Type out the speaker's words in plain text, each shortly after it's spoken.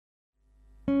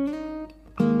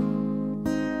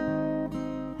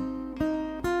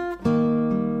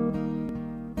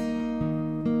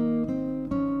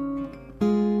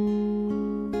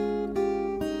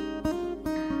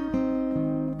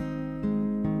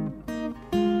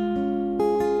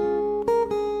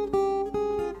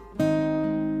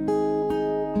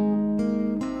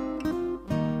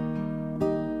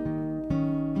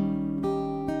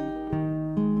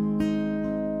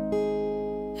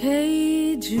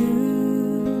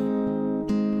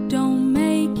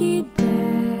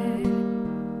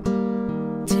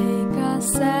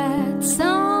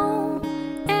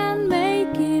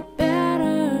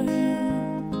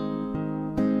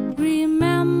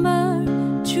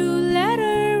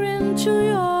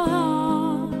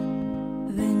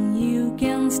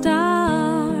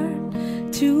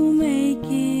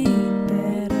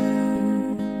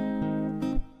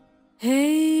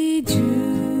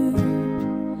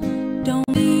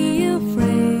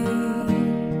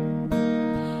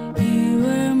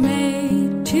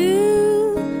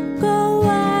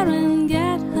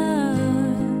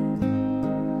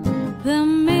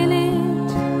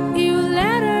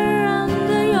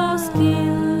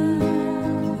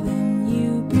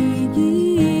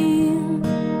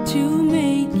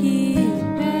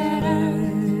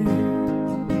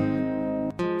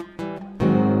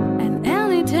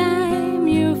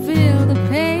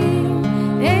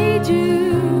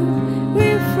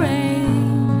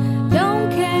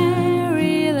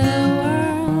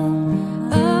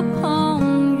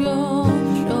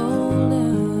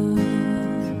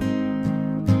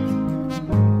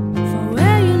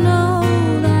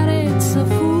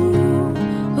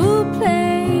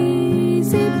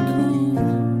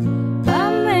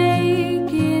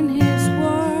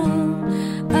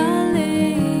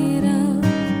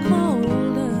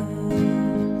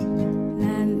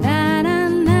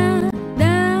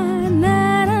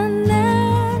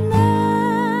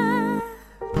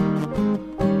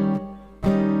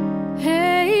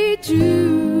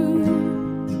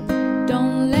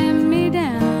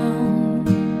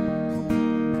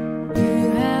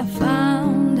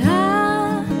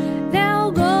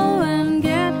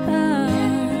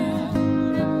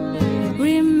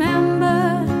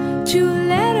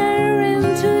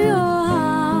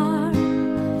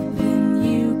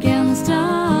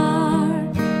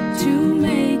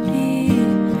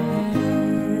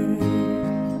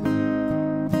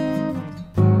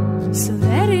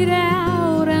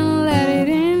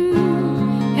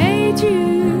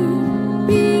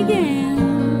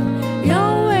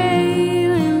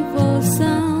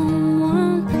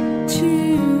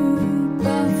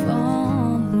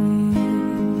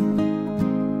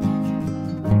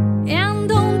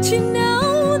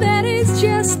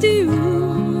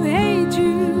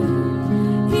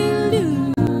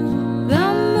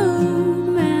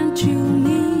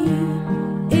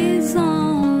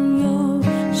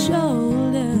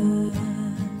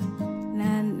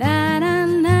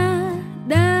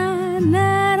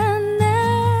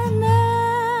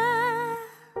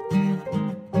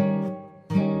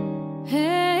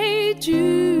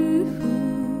true.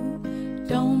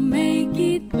 Don't make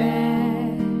it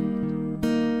bad.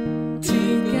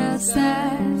 Take a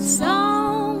sad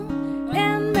song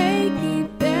and make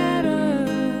it better.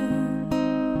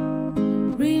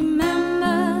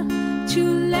 Remember to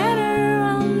let her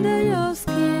under your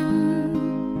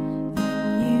skin.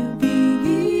 Then you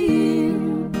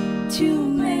begin to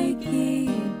make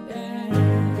it better.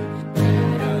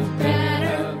 Better,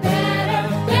 better, better,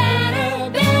 better,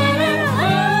 better. Oh,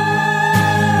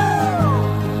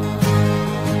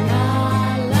 la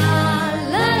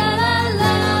la la la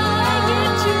la. Make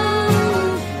it true.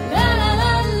 La la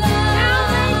la la. I'll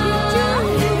make it true. La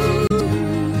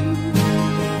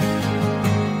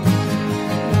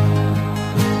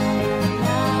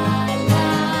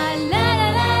la la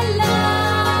la la.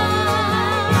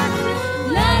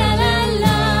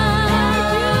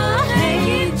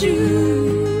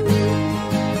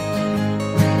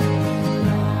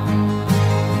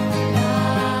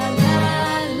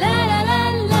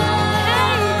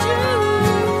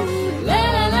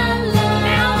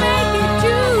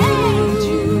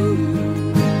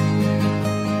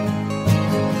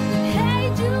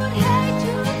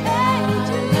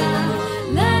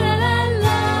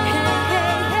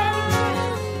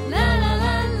 La la la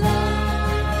la.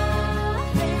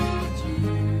 Make it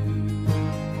true.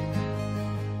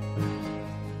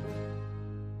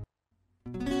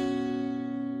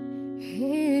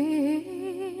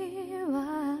 Here I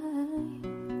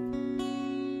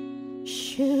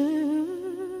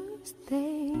should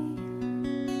stay.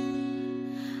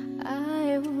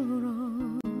 I would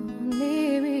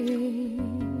only be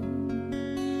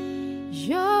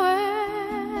your way.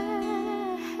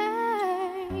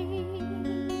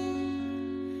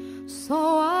 So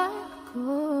I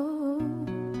go,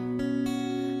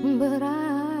 but I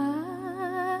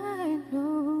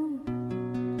know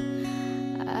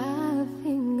I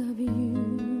think of you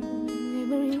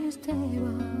every step of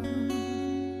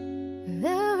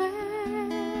the way.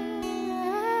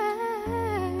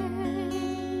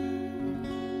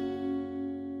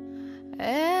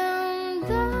 And I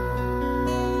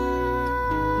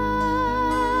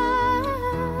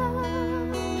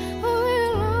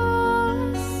will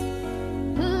always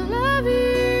love you.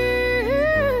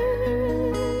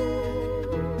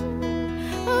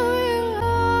 I will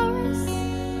always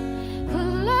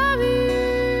love you.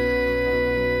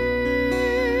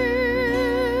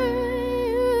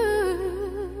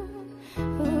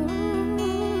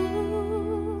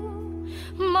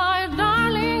 My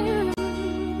darling,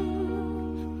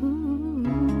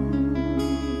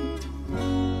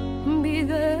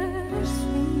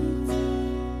 bittersweet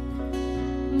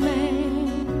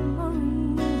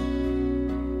memory.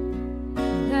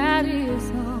 That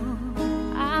is all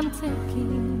I'm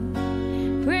taking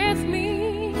with me.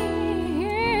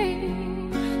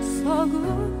 So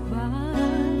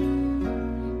goodbye,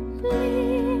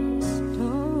 please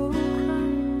don't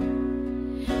cry.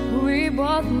 We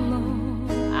both know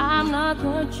I'm not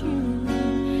what you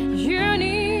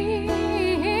need,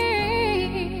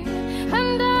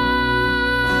 and I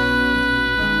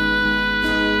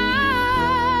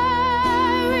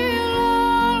will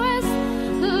always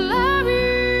love you.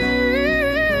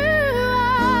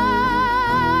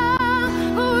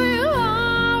 I will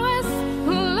always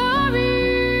love you.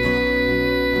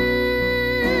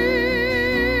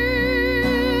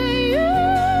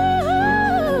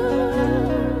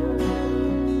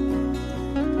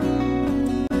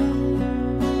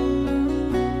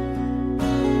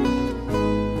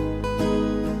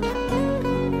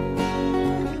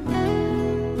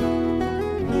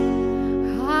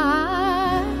 I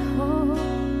hope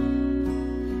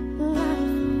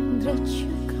life that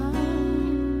you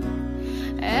come,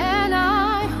 and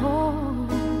I hope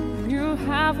you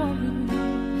have a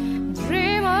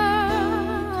dreamer,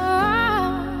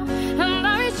 and I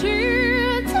wish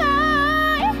you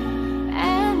time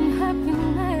and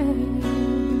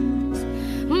happiness.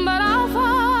 But of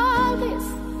all this,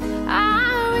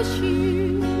 I wish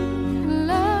you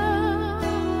love.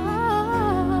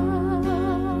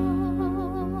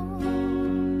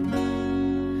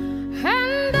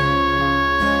 And I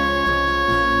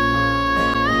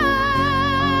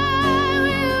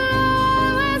will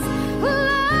always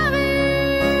love you.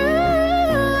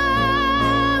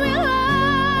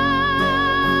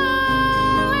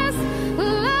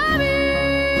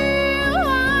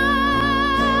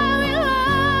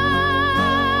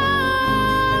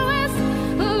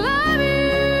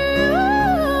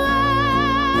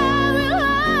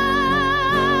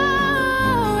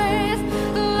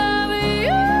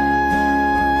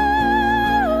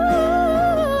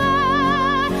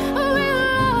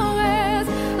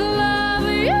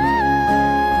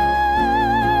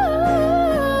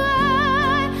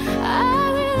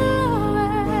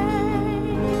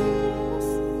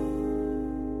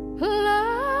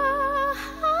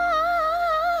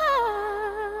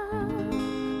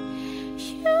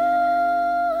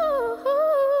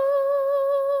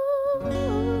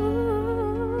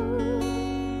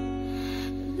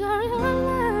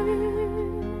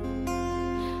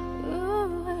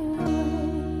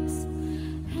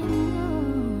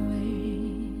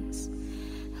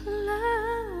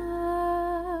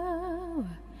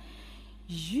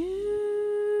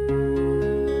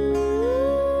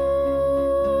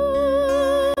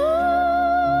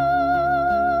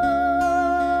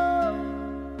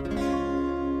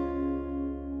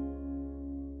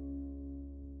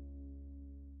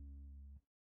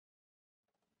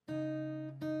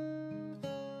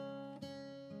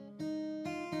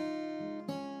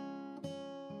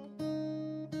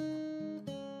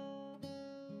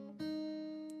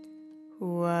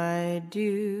 Why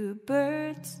do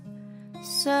birds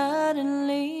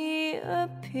suddenly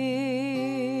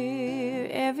appear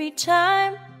every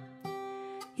time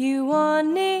you are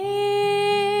near?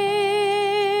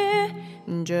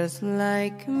 Just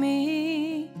like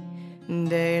me,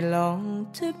 they long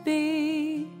to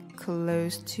be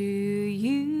close to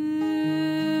you.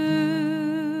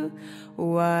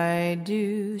 Why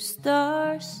do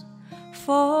stars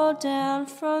fall down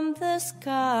from the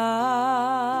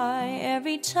sky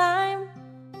every time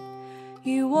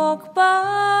you walk by?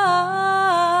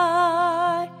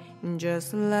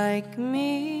 Just like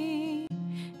me,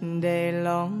 they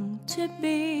long to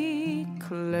be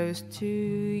close to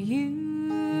you.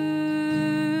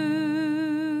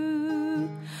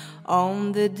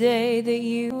 On the day that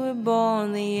you were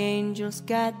born, the angels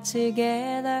got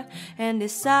together and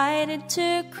decided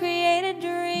to create a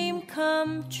dream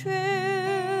come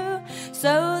true.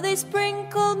 So they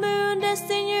sprinkled moon dust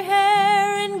in your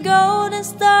hair and golden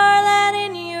starlight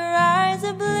in your eyes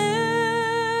of blue.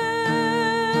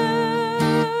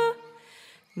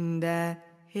 That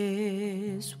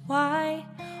is why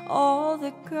all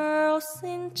the girls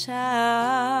in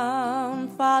town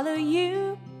follow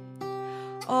you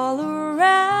all around.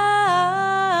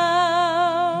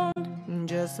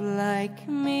 Just like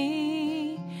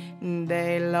me,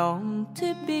 they long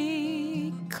to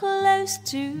be close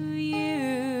to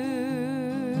you.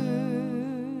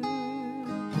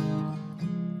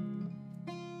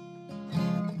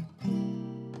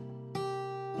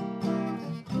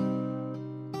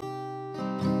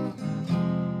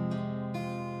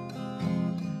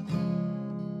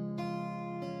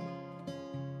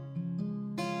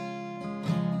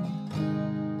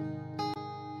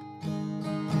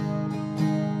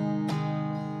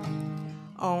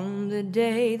 On the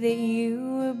day that you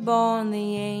were born,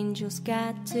 the angels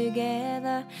got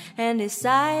together and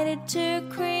decided to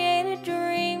create a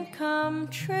dream come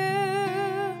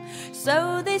true.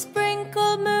 So they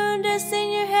sprinkled moon dust in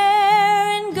your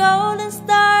hair and golden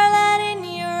starlight in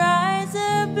your eyes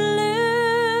of blue.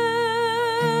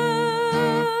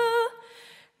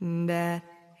 That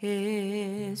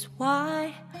is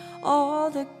why all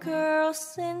the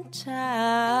girls in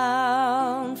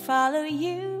town follow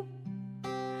you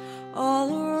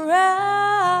all around.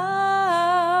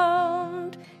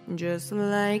 Just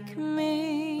like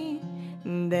me,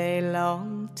 they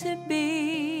long to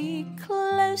be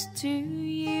close to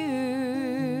you.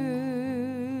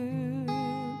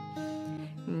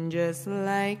 Just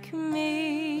like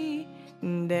me,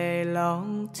 they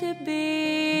long to be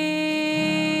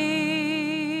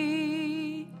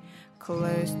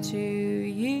close to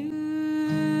you.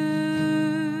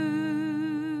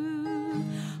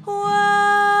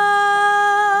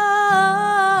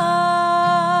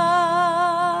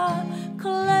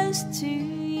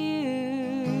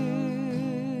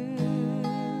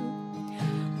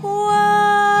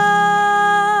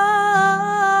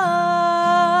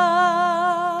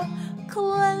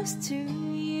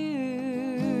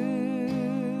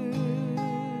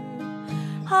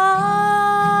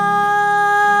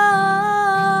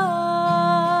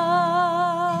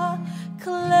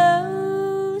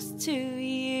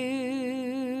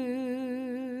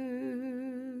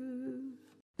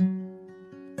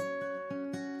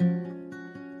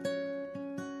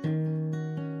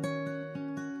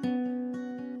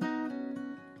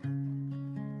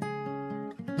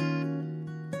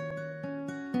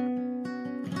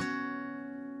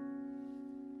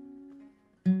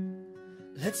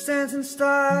 Let's dance in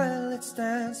style, let's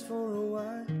dance for a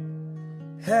while.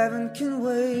 Heaven can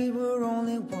wait, we're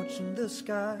only watching the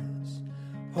skies,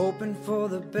 hoping for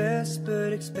the best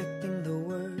but expecting the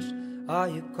worst. Are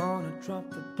you gonna drop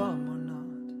the bomb or not?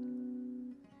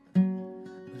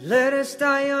 Let us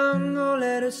die young or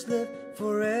let us live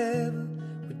forever.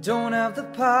 We don't have the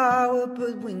power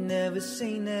but we never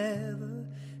say never.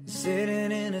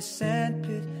 Sitting in a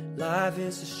sandpit, life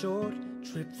is a short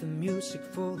trip, the music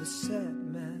for the sad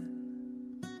man.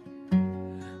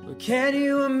 Well, can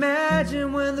you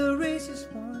imagine when the race is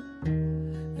won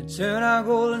and turn our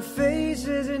golden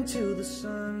faces into the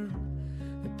sun?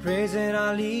 We're praising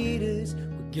our leaders,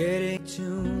 we're getting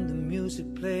tuned, the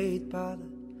music played by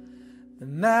the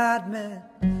madman.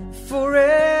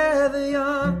 Forever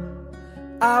young,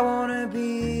 I wanna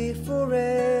be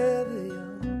forever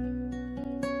young.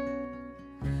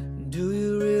 Do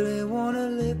you really wanna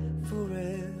live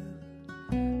forever,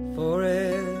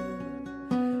 forever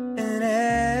and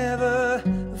ever?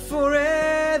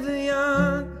 Forever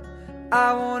young,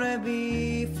 I wanna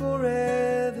be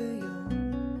forever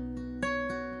young.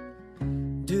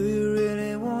 Do you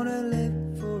really wanna live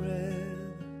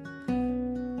forever,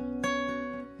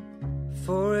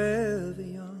 forever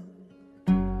young.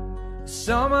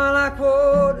 Some are like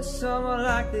water, some are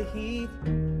like the heat,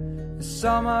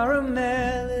 some are a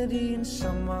melody and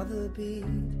some are the beat.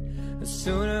 But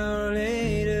sooner or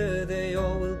later they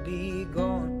all will be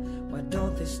gone. Why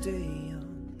don't they stay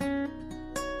young?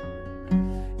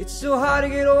 It's so hard to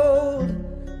get old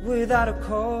without a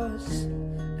cause.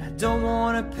 I don't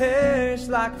want to perish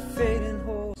like a fading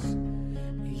horse.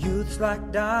 Youth's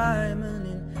like diamond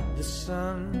in the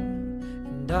sun,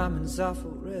 and diamonds are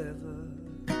forever.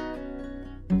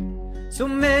 So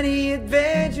many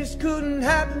adventures couldn't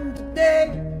happen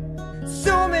today.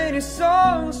 So many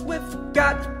songs we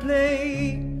forgot to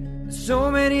play. So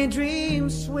many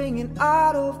dreams swinging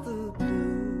out of the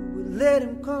blue. We let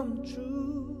them come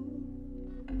true.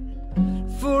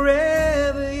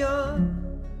 Forever young,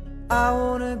 I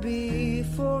wanna be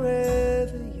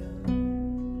forever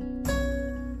young.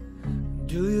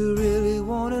 Do you really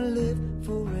wanna live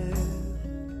forever?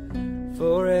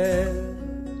 Forever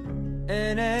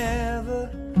and ever.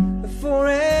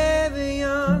 Forever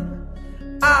young,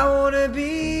 I wanna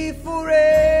be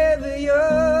forever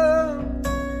young.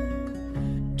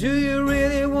 Do you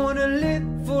really wanna live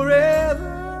forever?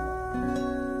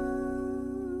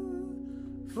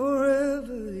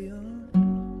 Forever young.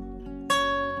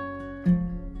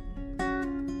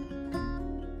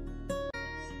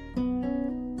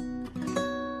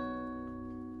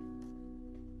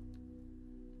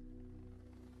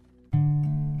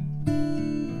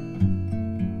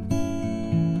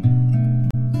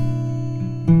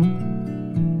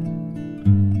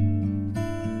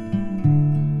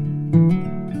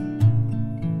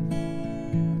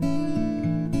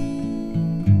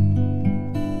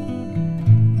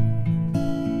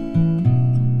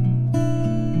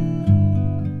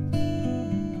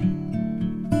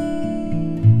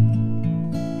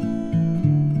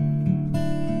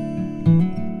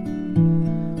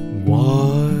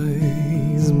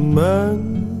 Wise men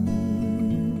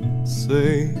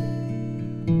say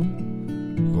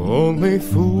only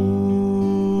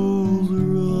fools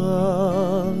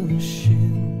rush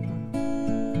in,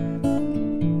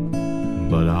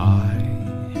 but I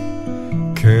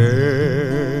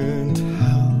can't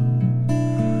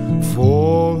help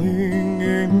falling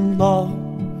in love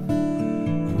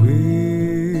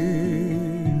with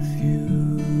you.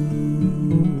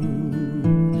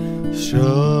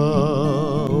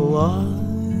 Shall I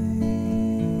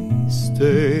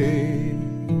stay?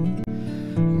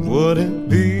 Would it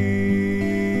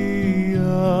be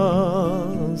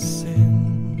a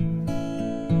sin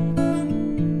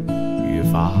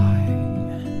if I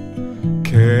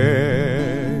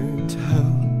can't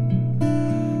help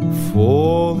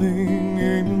falling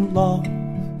in love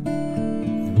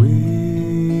with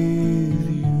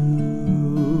you?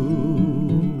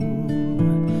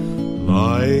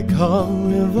 Like a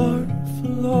river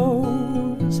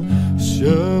flows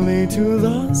surely to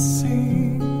the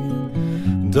sea,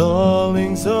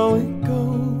 darling, so it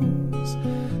goes.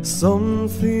 Some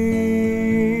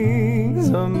things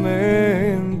are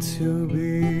meant to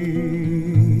be.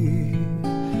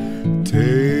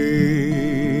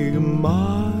 Take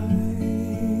my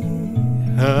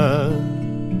hand,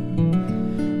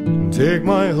 take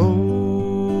my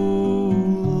whole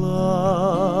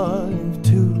life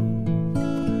too,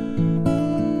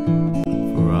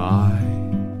 for I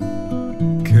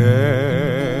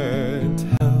can't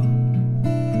help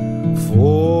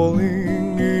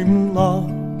falling in love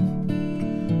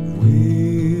with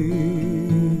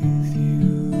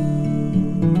you.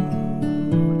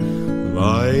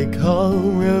 Like a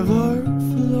river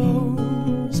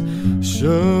flows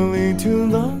surely to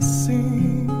the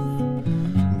sea,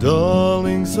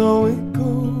 darling, so it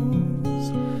goes.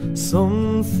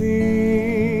 Some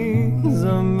things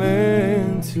are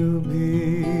meant to be.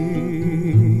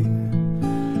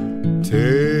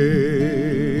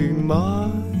 Take my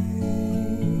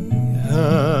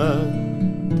hand,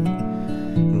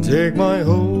 take my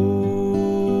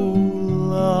whole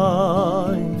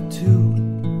life too,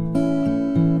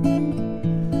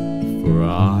 for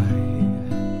I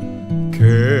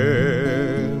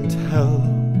can't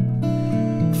help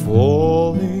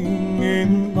falling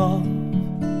in love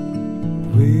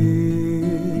with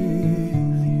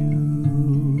you,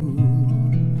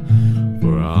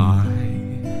 for I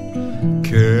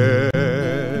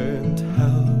can't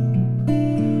help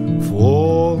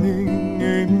falling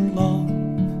in love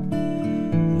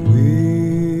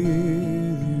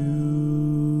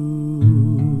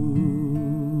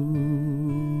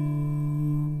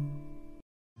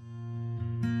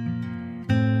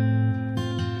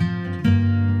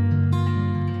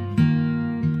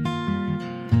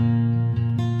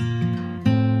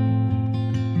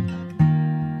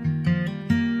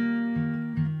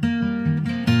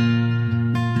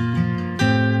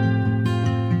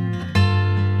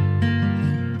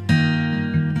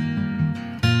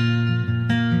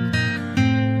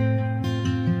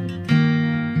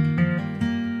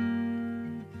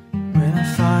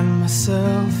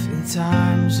myself in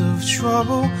times of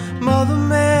trouble, Mother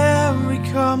Mary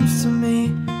comes to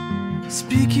me,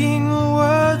 speaking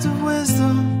words of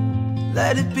wisdom,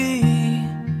 let it be.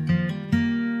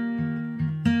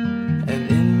 And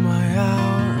in my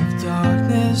hour of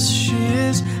darkness, she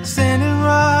is standing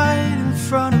right in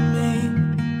front of me,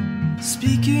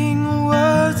 speaking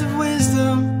words of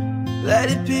wisdom,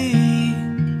 let it be.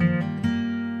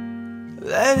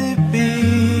 Let it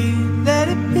be, let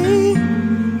it be,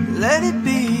 let it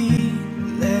be,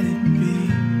 let it be.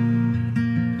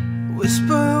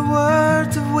 Whisper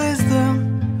words of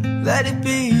wisdom, let it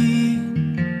be.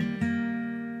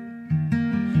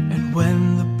 And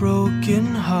when the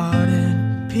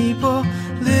broken-hearted people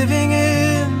living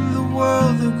in the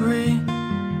world agree,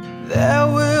 there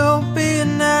will be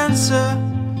an answer,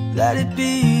 let it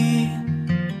be.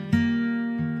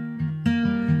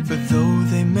 For though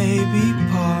they may be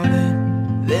parted,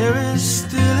 there is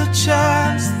still a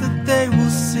chance that they will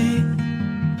see.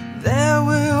 There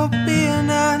will be an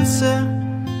answer,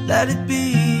 let it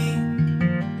be.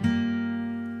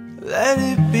 Let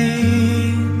it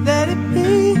be, let it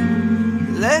be,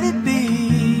 let it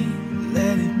be,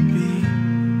 let it be.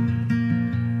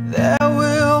 There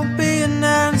will be an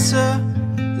answer,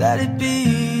 let it be.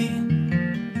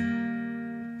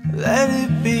 Let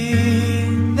it be,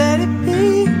 let it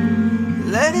be,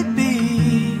 let it be,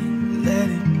 let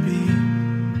it be.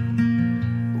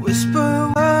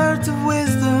 Whisper words of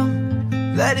wisdom,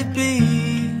 let it be.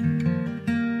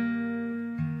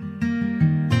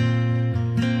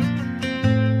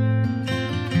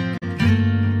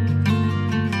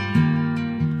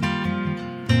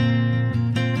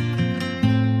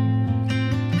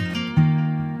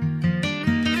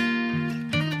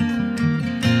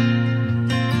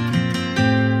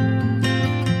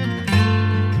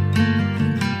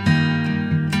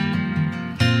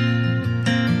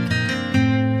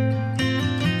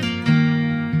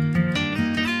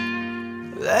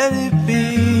 Let it be,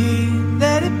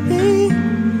 let it be,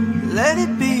 let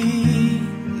it be,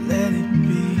 let it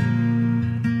be.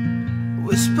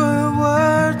 Whisper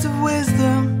words of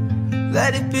wisdom,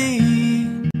 let it be.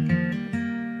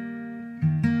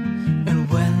 And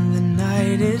when the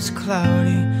night is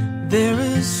cloudy, there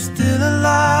is still a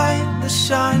light that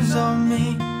shines on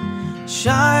me.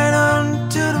 Shine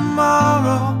unto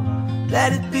tomorrow,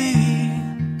 let it be.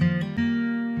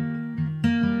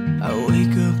 I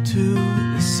wake up to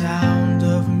the sound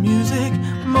of music,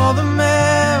 Mother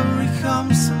Mary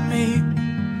comes to me,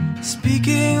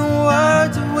 speaking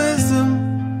words of wisdom,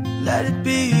 let it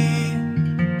be.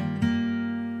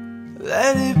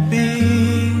 Let it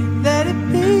be, let it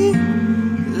be,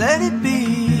 let it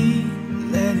be,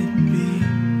 let it be.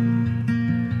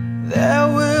 There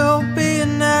will be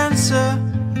an answer,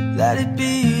 let it be.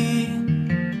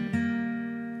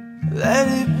 Let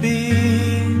it be,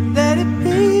 let it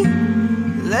be,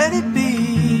 let it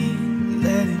be,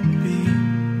 let it be.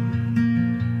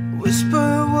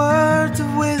 Whisper words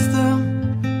of wisdom,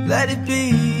 let it be.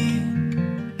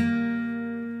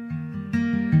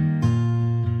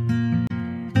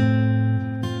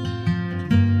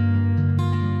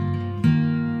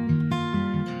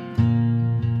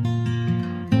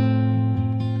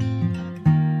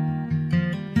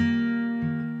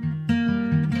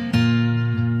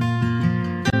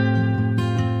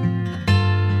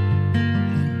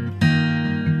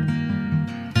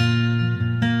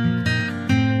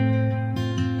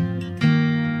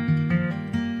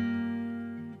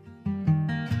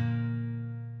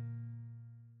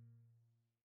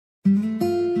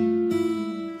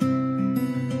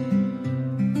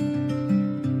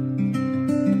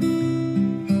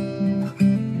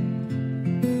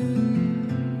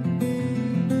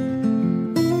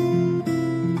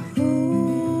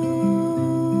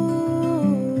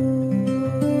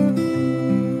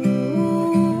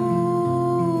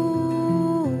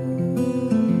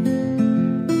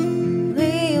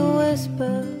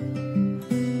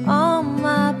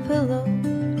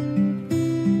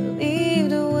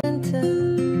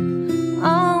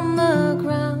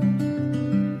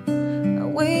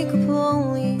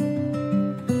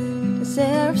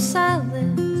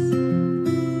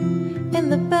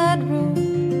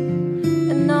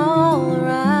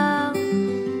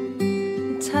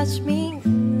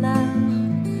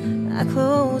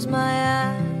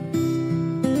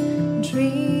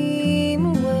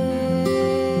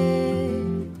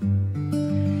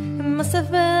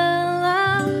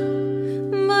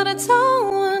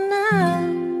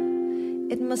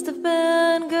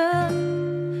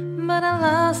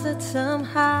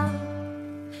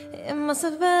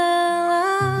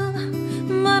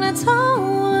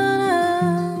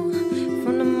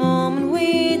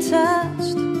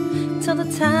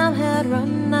 time had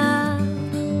run out.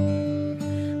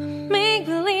 Make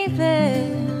believe it,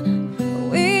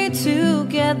 we're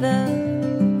together,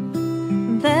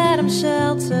 that I'm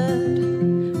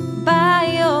sheltered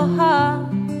by your heart.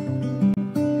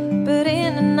 But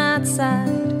in the night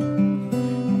side,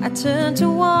 I turn to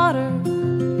water,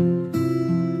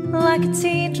 like a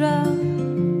teardrop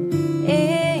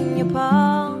in your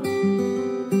palm.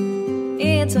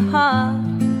 It's a hard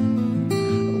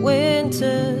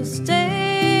winter's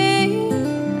day,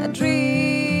 I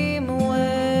dream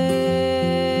away.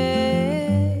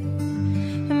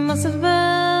 It must have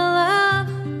been love,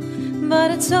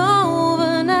 but it's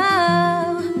over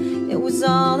now. It was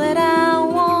all that I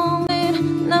wanted,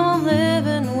 now I'm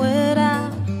living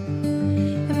without.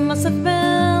 It must have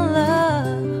been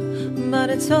love, but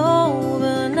it's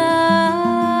over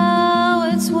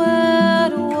now. It's where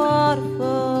the water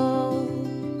flows,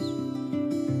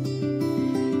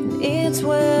 it's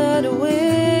where the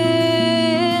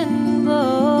wind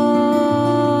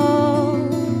blows.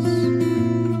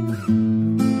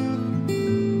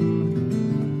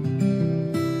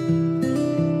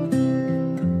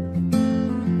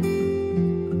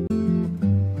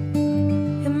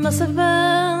 It must have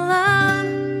been love,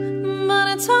 but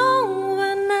it's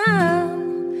over now.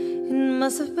 It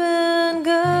must have been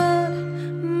good,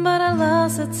 but I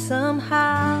lost it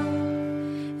somehow.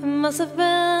 It must have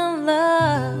been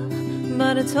love,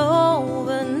 but it's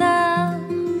over now.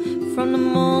 From the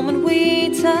moment we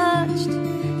touched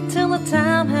till the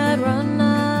time had run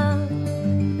out.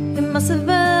 It must have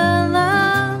been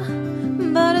love,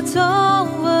 but it's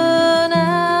over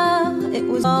now. It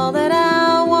was all that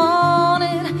I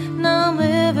wanted, now I'm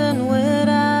living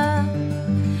without.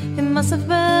 It must have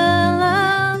been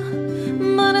love,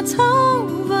 but it's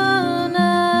over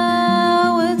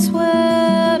now. It's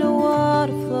where the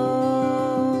water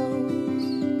flows,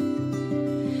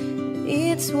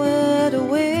 it's where the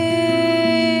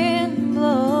wind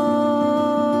blows.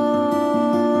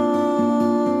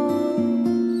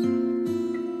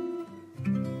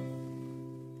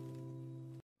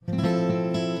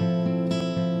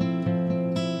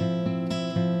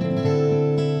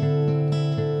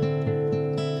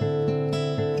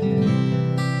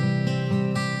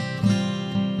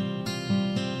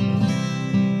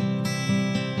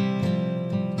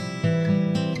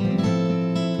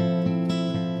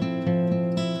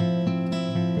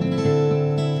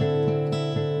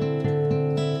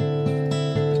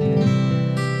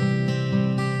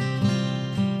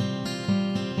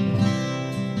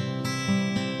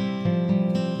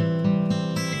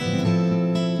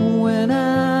 When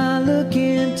I look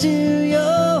into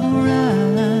your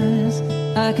eyes,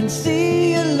 I can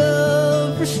see your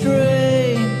love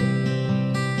restrained.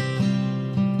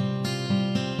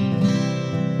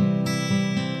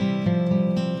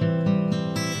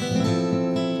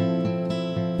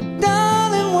 But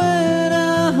darling, when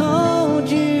I hold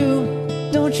you,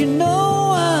 don't you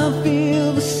know I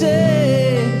feel the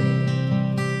same?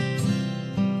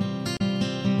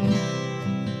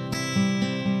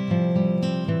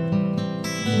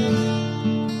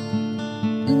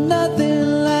 Nothing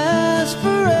lasts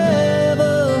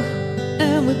forever,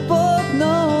 and we both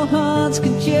know hearts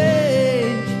can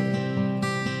change.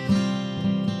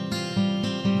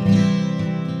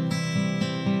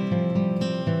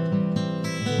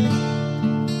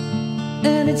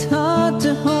 And it's hard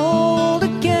to hold a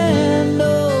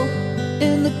candle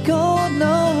in the cold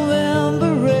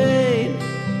November rain.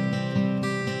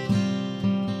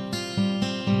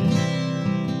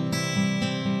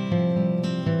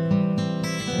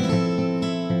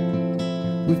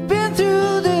 We've been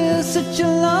through this such a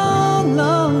long,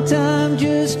 long time,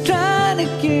 just trying to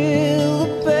kill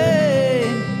the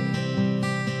pain.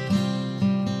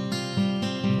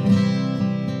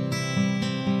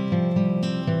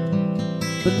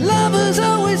 But lovers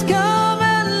always come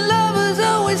and lovers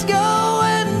always go,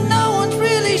 and no one's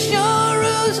really sure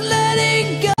who's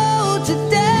letting go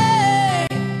today.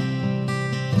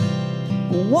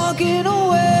 Walking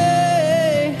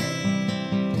away.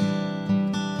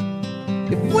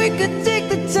 If we could take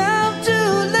the time to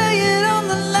lay it on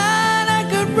the line, I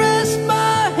could rest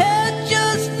my head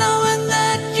just knowing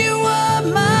that you were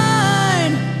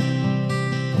mine.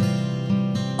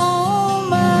 Oh,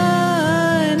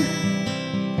 mine.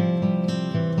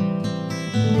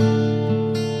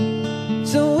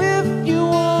 So if you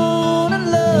wanna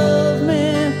love me,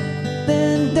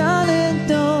 then darling,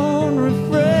 don't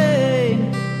refrain.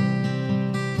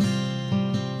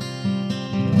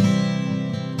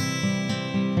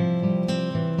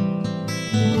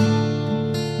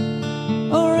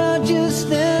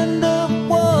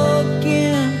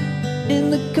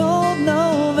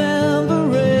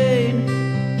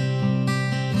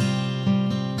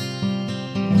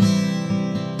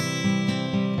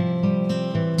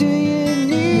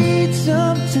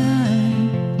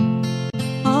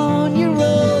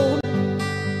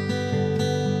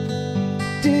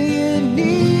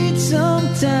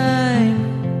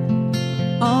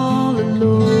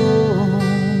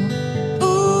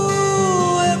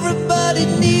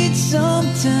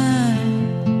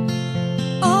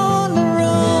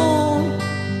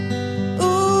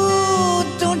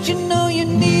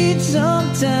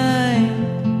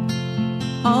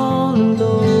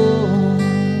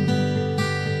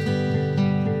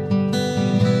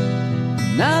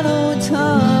 I know it's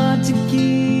hard to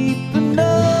keep an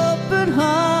open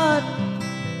heart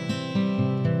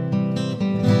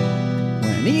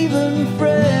when even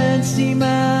friends seem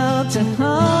out to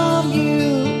harm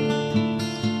you.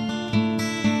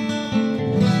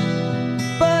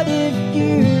 But if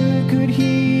you could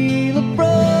heal a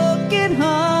broken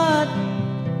heart,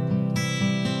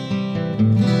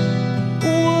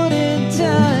 wouldn't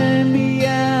time be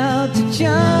out to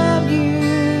charm you?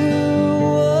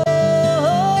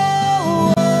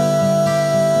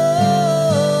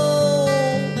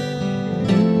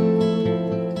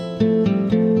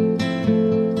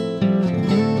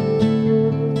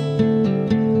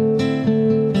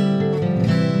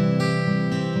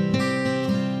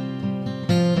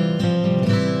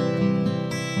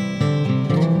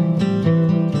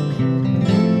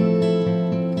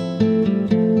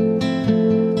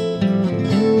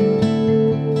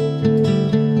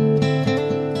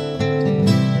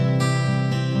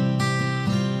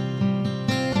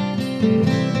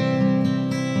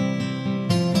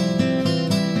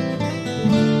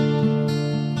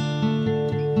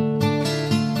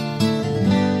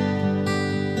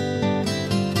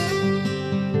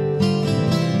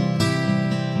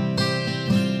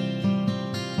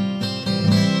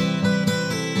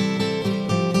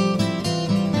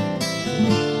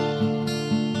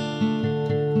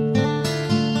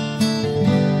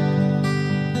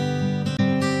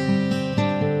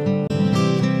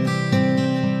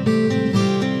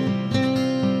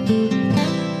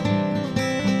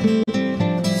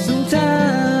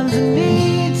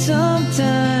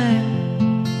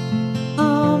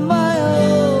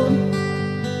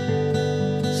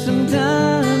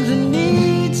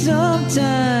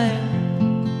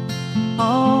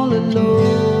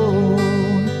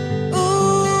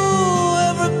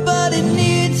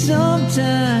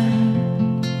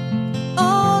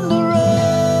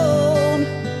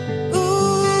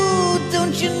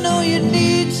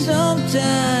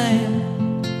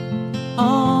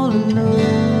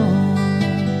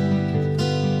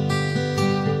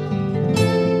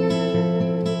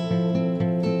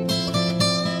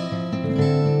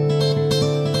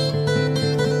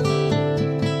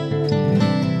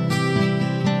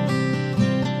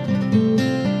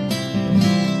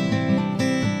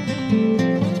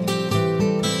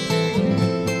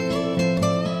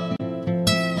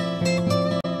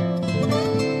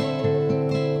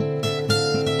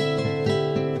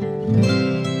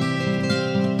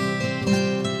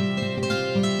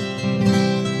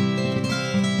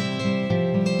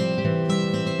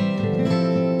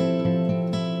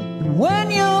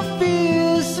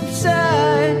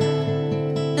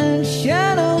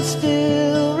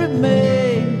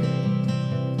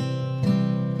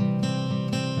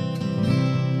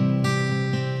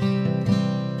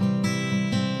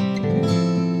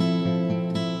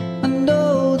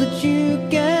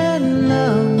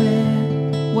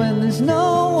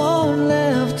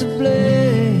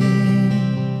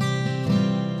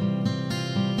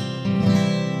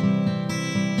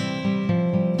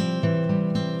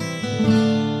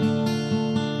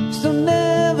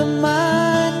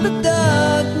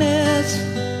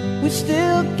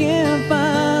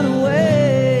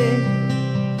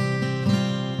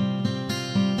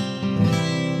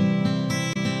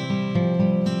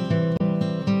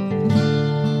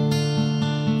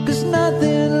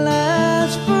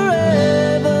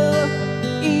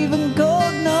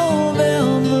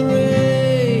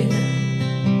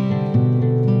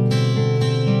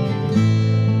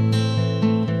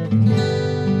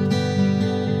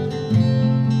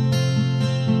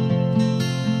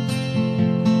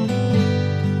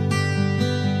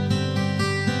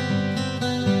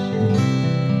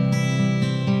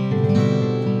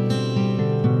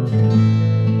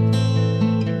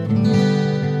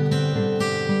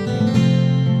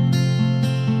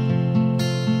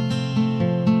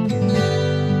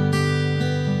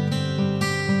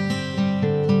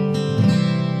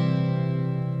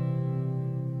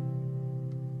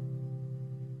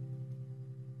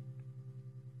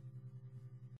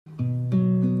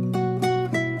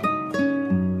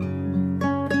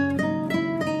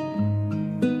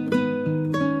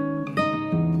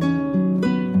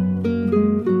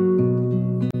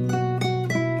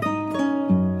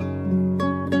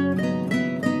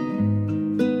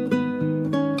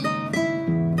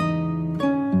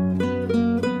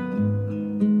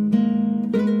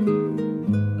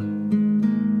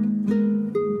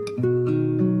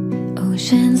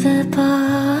 Oceans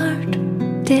apart,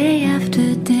 day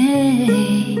after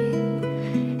day,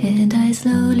 and I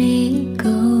slowly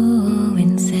go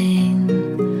insane.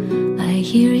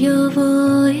 hear your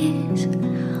voice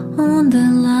on the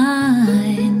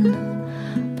line,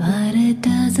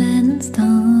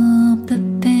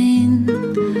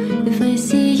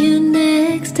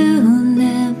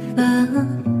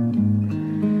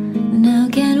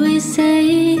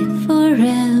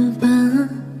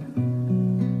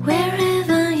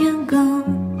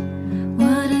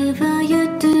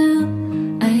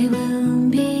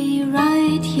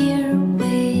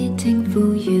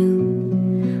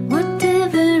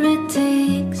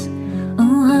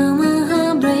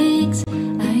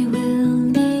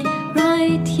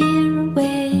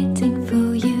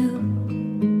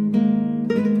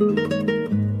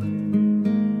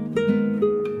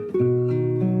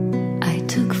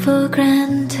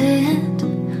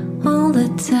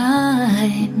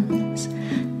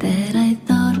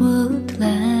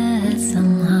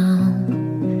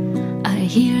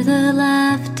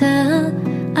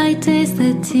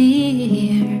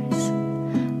 tears,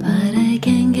 but I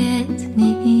can't get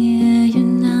near you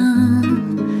now.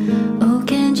 Oh,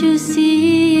 can't you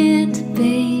see it,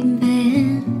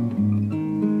 baby?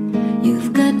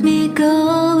 You've got me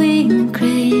going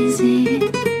crazy.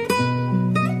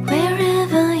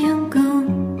 Wherever you go,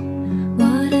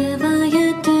 whatever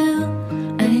you do,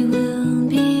 I will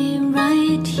be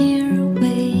right here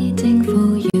waiting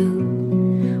for you.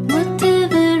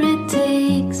 Whatever it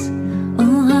takes,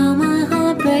 oh how my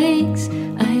heart breaks,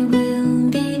 I will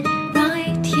be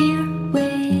right here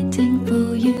waiting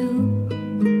for you.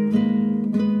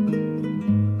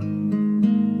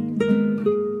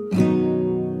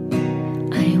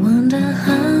 I wonder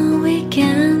how we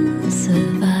can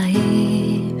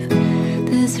survive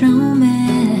this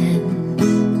romance,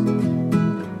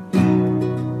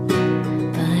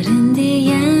 but in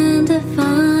the end, if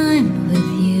I'm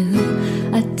with you,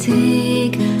 I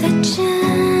take the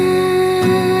chance.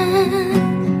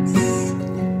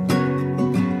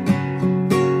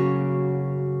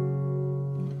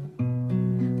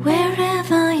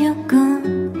 Wherever you go,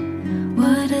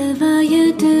 whatever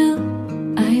you do,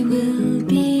 I will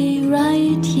be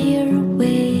right here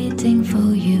waiting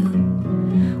for you.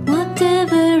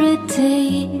 Whatever it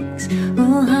takes,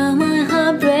 oh how my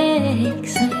heart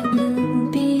breaks, I will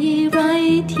be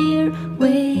right here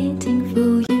waiting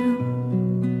for you.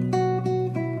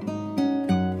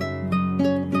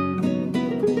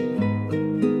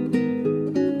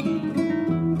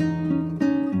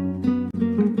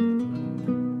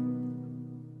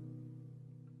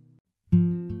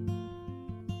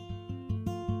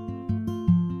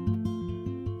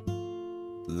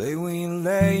 Lay where you're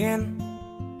laying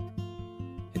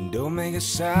and don't make a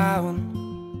sound,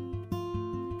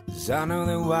 'cause I know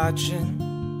they're watching.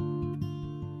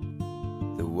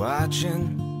 They're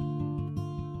watching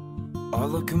all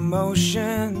the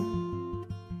commotion,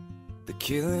 the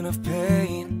killing of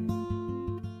pain.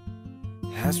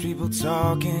 It has people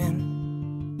talking.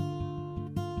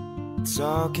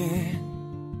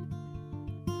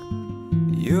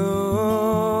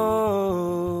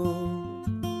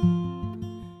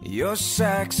 Your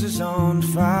sex is on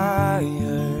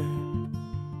fire,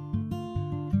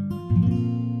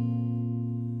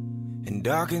 and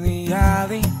dark in the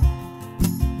alley,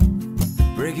 the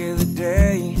break of the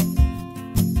day.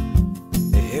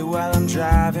 They hit while I'm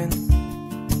driving,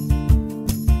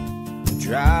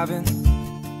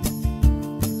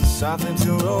 soft lips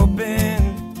are open,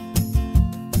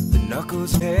 the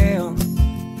knuckles pale.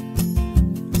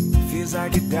 Feels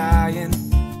like you're dying.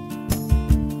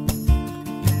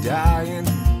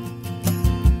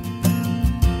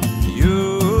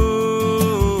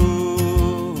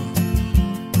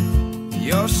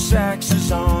 Your sex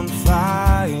is on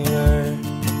fire,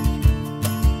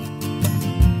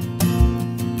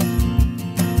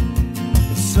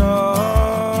 so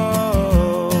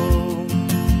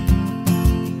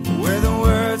where the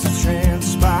words are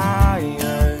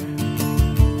transpired,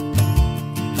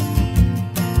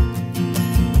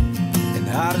 and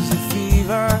hot as the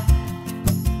fever,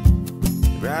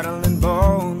 rattling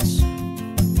bones.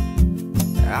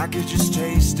 I could just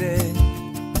taste it,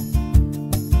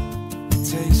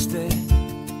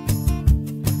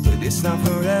 but it's not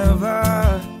forever,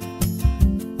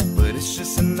 but it's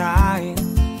just a night.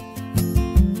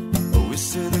 Oh,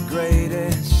 it's to the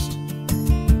greatest,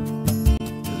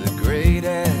 the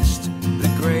greatest, the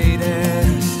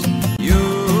greatest.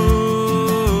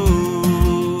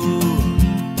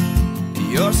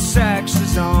 Your sex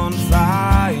is on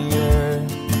fire,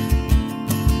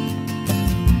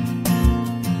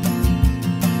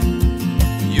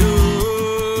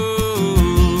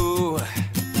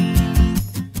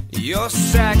 your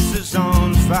sex is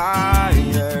on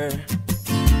fire.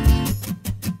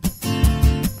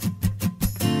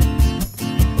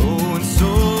 Oh, and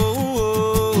so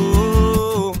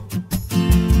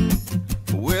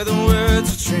where the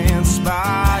words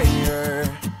transpire.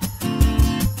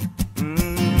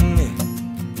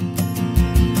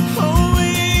 Oh,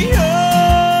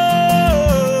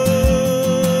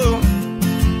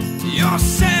 your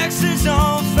sex is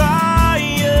on fire.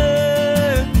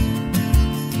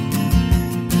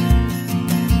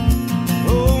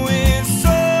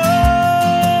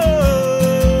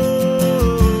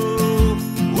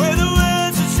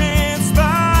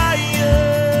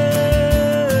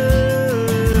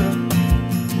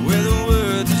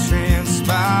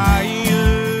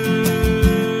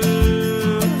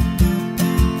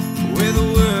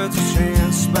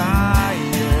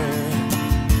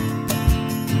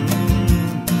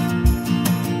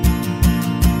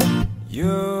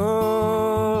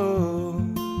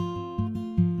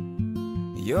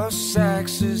 Your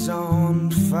sex is on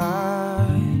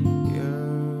fire.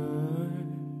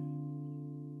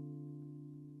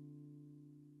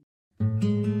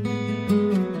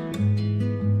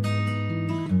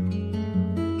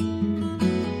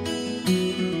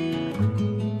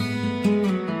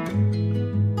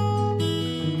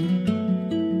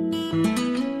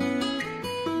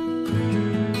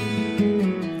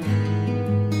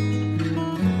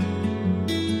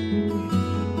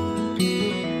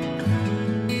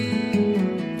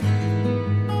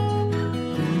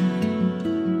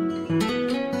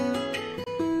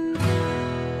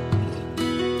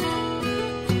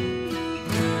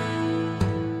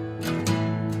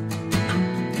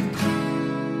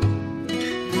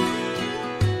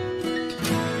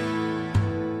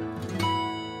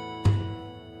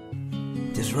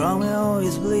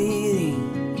 is bleeding,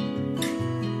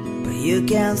 but you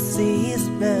can't see his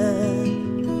blood.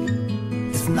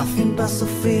 It's nothing but some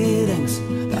feelings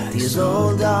that is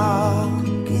all dark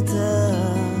guitar.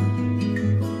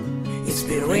 It's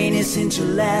been raining since you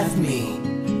left me,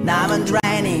 now I'm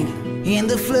drowning in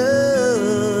the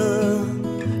flood.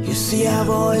 You see, I've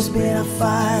always been a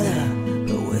fighter,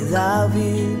 but without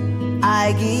you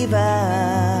I give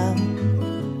up.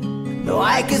 Though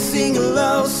I could sing a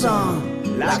love song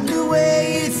like the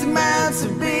way it's meant to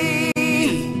be,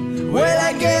 well,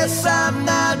 I guess I'm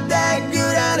not that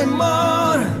good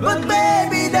anymore. But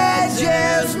baby, that's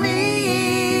just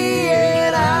me,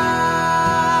 and I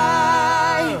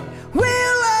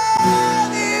will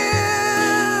love you,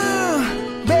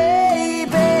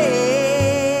 baby.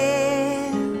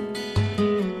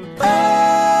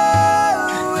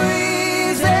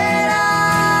 Always, and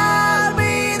I'll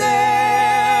be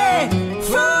there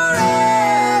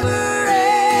forever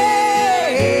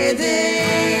and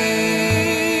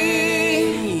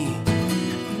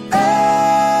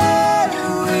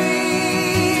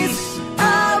always.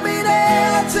 I'll be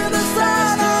there till the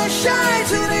sun shines,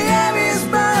 till the heavens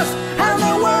burst and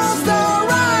the world's done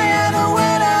right. And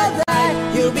when I die,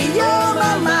 you'll be on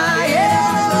my mind, and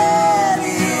I'll love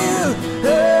you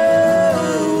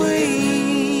always.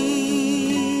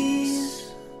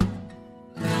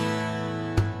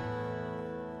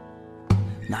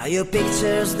 Now your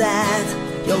pictures that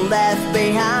you left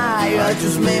behind are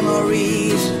just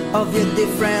memories of your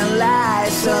different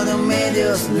lives. Some that made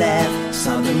us laugh,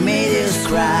 some that made us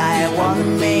cry, one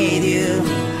that made you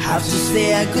have to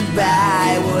say a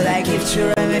goodbye. Would I give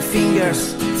to run my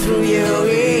fingers through your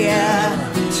ear,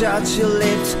 touch your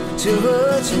lips to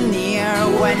hold you near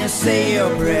when you say your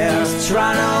prayers?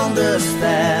 Try to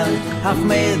understand, I've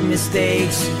made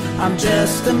mistakes, I'm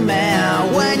just a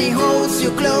man. When he holds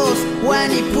you close, when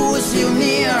he pulls you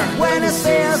near, when he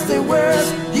says the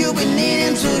words you've been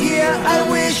needing to hear, I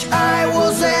wish I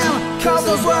was him, cause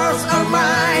those words are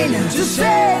mine to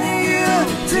say to you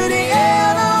to the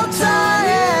end of time.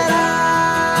 And I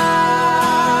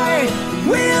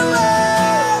will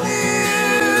love you,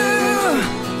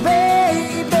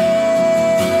 baby.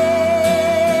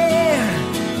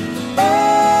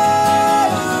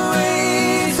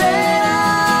 Always, and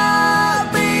I'll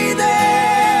be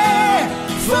there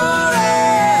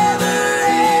forever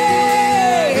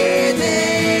and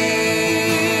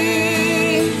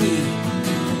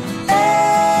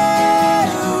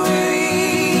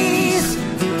always.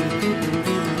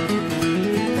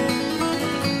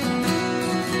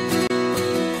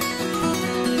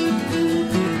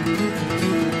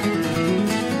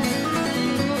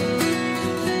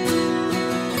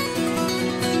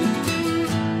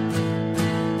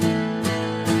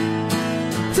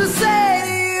 To say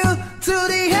to you to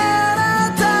the end of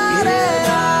time that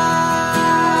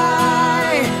I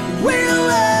will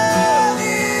love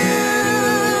you,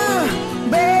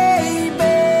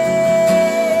 baby.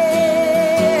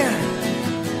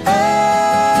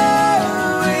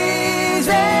 Always,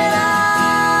 and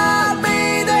I'll be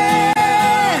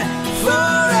there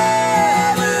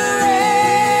forever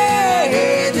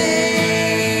and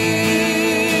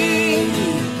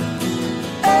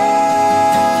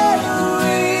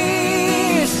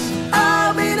always.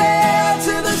 I'll be there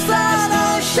till the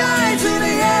sun shines, till the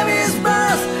heavens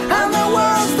burst and the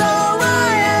world's done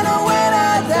right. And when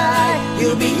I die,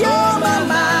 you'll be on my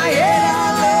mind, and I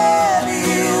love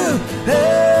you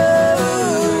always.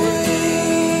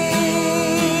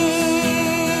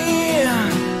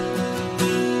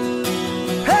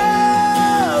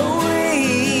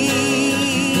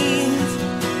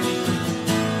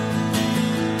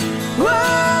 Whoa,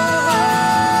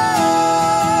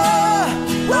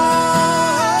 whoa,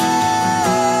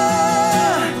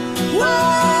 whoa,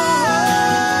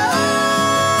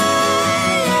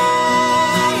 yeah,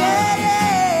 yeah, yeah.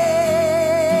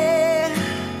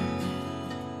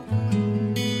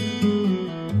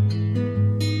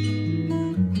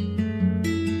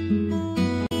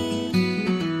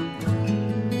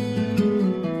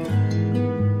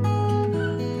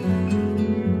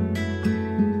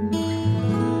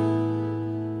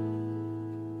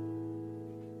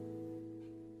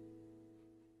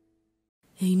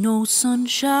 Ain't no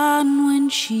sunshine when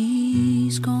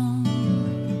she's gone.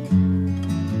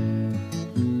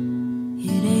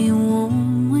 It ain't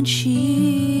warm when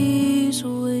she's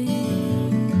away.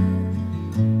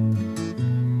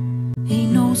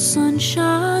 Ain't no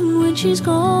sunshine when she's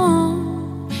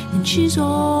gone, and she's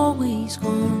always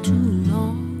gone too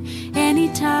long.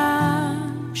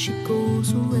 Anytime she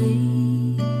goes away,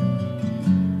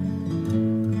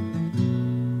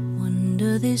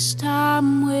 wonder this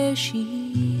time where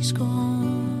she's gone.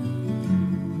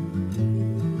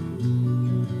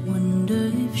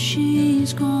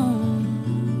 she's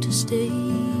gone to stay.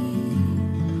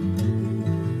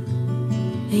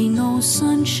 Ain't no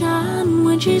sunshine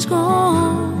when she's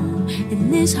gone,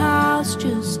 and this house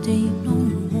just ain't no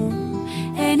home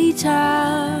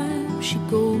anytime she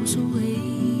goes away.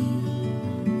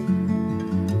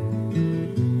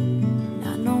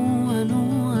 I know, I know,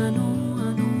 I know,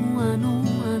 I know, I know,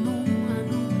 I know,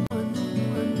 I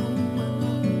know,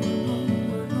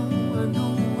 I know,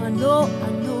 I know,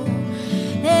 I know.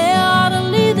 They ought to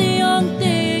leave the young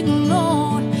thing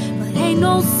alone, but ain't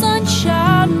no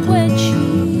sunshine when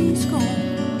she's gone.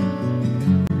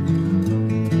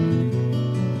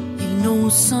 Ain't no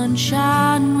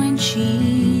sunshine when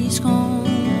she's gone.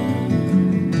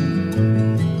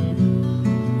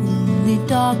 Only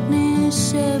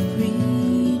darkness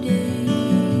every day.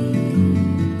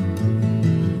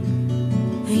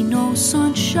 Ain't no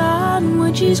sunshine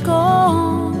when she's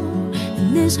gone,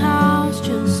 and this house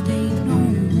just ain't no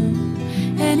home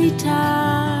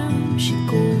anytime she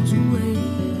goes away.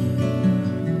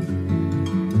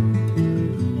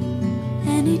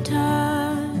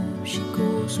 Anytime she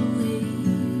goes away.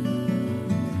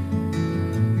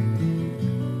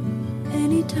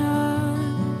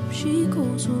 Anytime she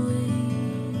goes away.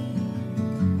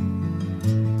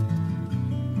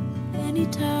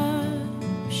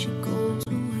 Anytime she goes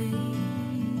away.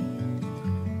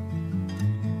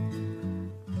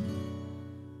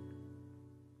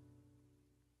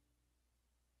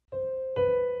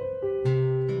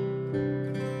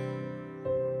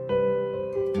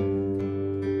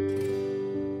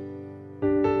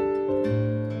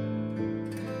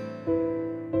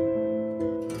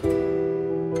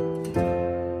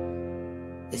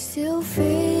 It still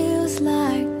feels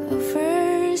like our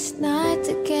first night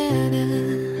together.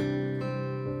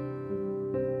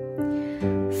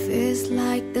 Feels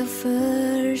like the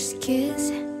first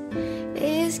kiss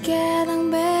is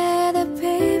getting better,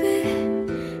 baby.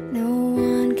 No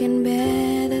one can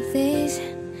better this.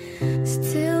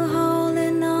 Still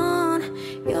holding on,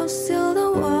 you're still the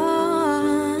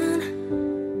one.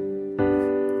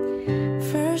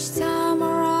 First time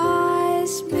our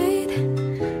eyes meet,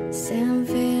 same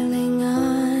feeling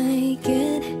I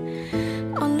get,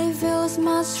 only feels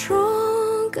much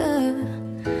stronger.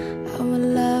 I will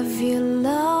love you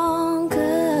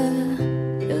longer.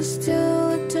 You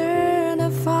still turn the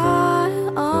fire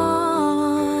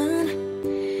on.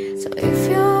 So if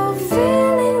you're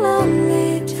feeling lonely,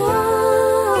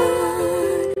 darling,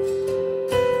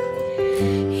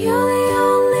 you're the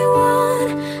only one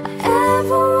I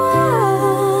ever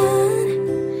want.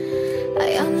 I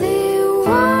only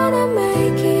wanna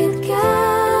make it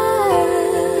good.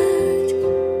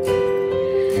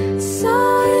 So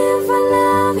if I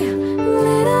love you a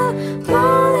little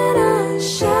more than I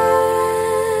should,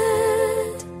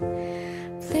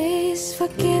 please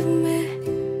forgive me.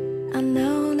 I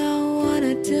don't know what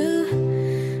I do.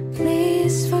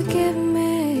 Please forgive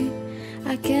me.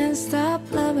 I can't stop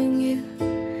loving you.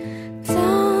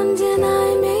 Don't deny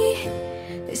me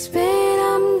this pain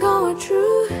I'm going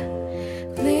through.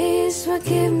 Please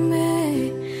forgive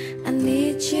me. I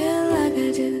need you like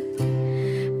I do.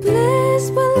 Please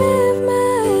believe me.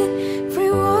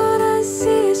 Every word I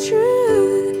see is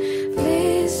true.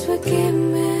 Please forgive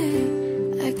me.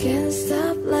 I can't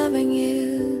stop loving you.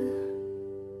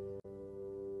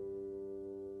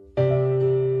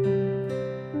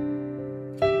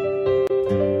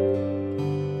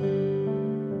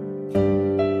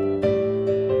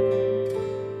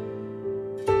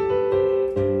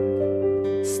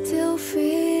 Still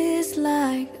feels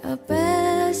like our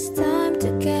best time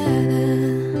together.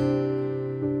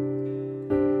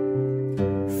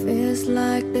 Feels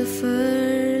like the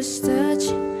first touch.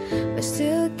 We're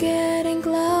still getting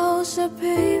closer,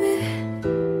 baby.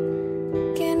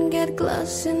 Can't get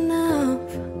close enough.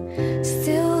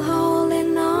 Still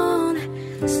holding on.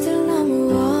 Still number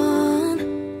one.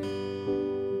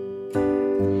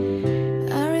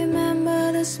 I remember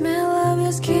the smell of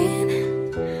your skin.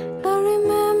 I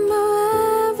remember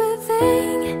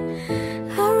everything.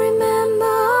 I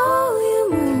remember how you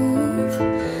move.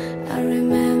 I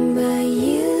remember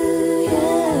you,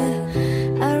 yeah.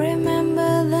 I remember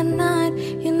the night,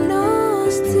 you know I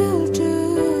still do.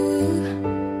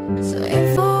 So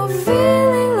if I'm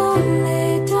feeling lonely,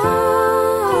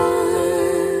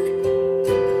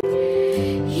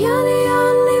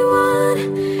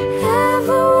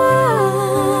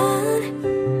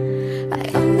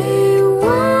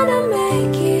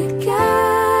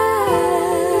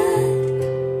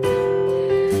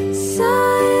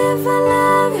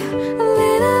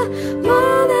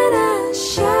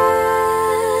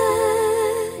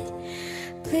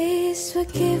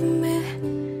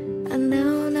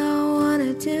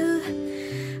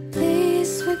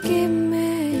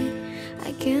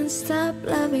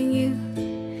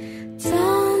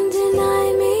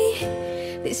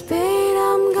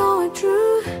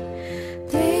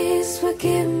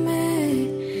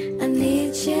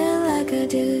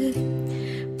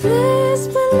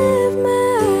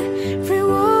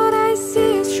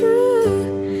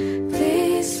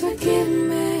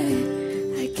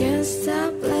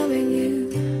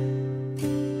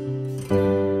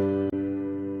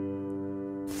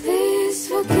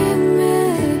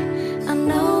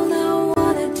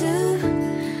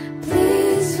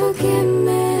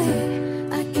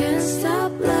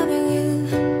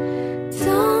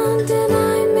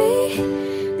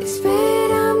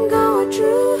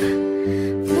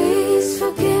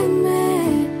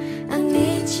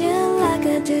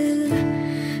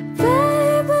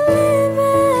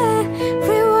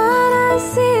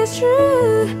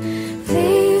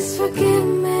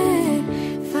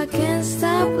 can't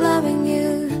stop loving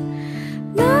you.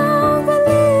 No,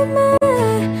 believe me,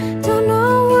 don't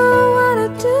know what to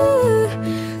do.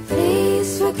 Please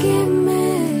forgive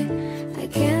me, I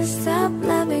can't stop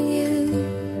loving you.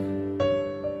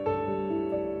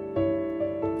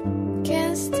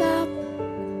 Can't stop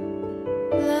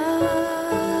loving you.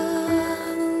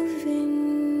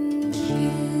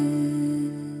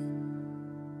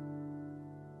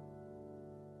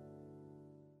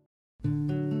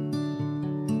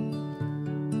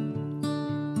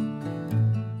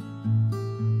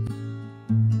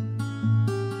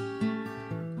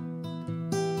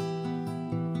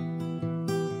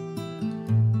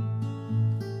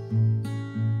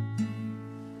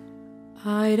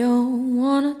 I don't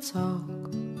wanna talk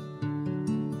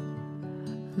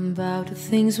about the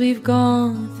things we've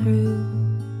gone through,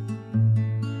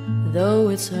 though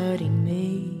it's hurting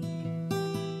me.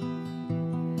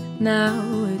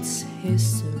 Now it's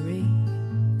history.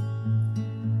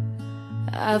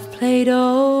 I've played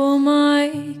all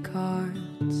my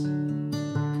cards,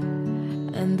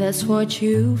 and that's what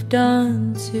you've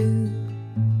done too.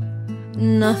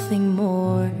 Nothing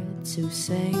more to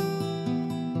say,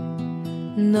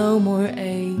 no more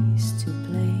ace to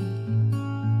play.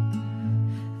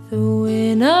 The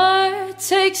winner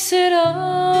takes it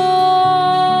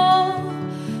all,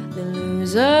 the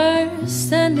loser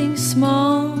standing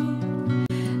small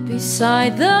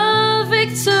beside the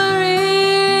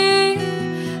victory.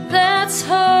 That's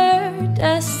her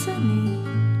destiny.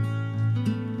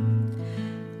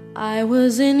 I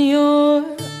was in your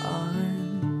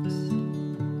arms,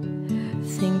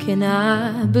 thinking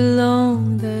I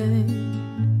belonged there.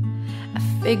 I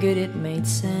figured it made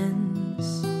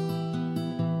sense,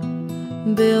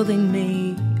 building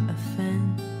me a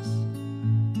fence,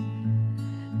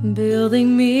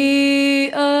 building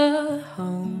me a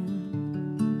home,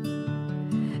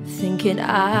 thinking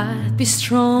I'd be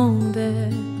strong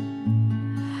there.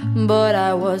 But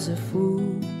I was a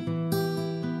fool,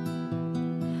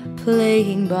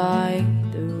 playing by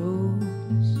the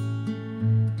rules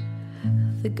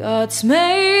the gods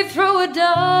made throw a dice.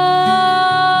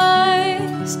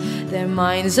 Their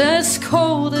minds as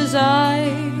cold as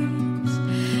ice,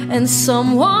 and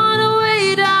someone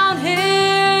way down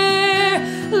here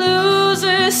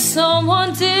loses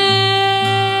someone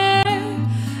dear.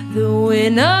 The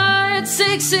winner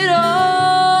takes it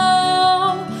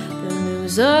all, the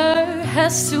loser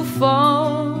has to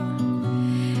fall.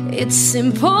 It's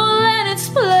simple and it's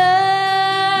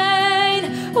plain.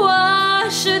 Why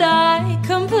should I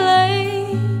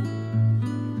complain?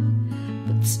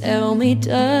 But tell me,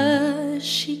 does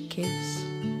she kiss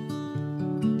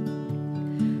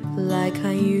like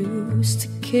I used to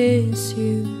kiss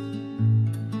you?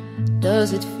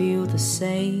 Does it feel the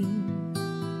same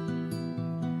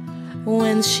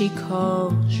when she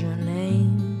calls your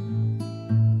name?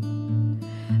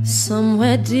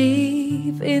 Somewhere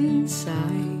deep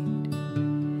inside,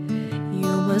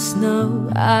 you must know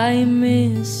I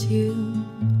miss you.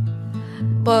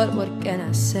 But what can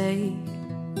I say?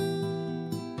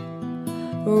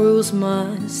 Rules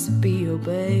must be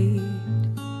obeyed.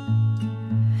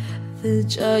 The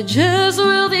judges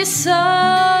will decide,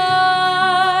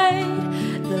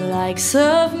 the likes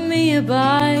of me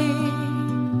abide.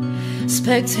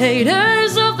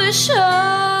 Spectators of the show,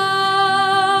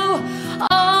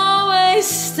 always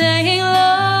staying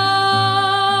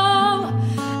low.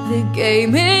 The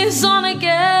game is on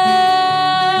again,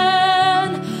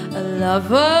 a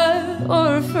lover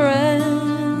or a friend,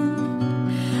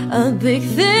 a big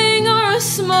thing or a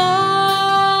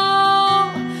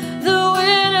small, the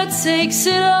winner takes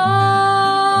it all.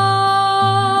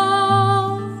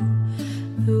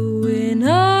 The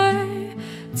winner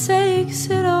takes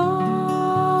it all.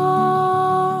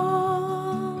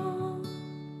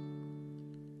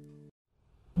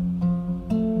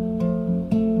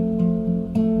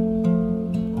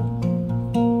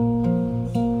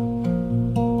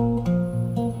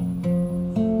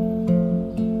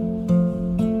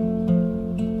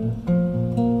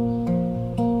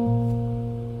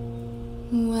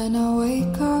 When I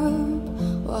wake up,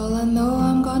 well, I know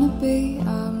I'm gonna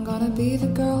be the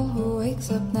girl who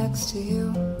wakes up next to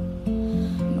you.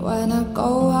 And when I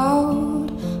go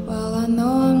out, well, I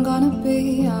know I'm gonna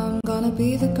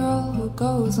be the girl who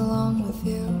goes along with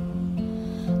you.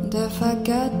 And if I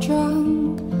get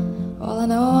drunk, well, I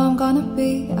know I'm gonna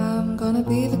be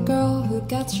the girl who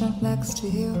gets drunk next to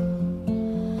you.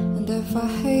 And if I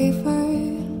haver,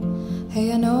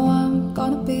 hey, I know I'm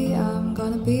gonna be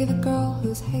the girl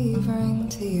who's havering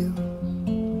to you.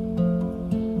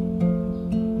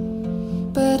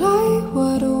 But I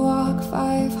would walk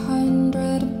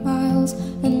 500 miles,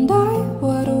 and I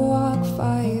would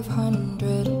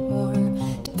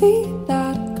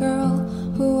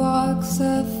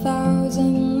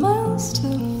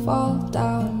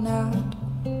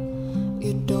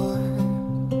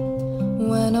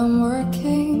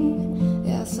working.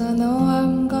 Yes, I know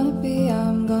I'm gonna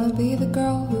be the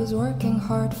girl who's working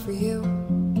hard for you.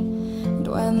 And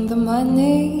when the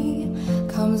money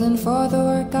comes in for the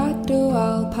work I do,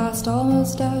 I'll pass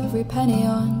almost every penny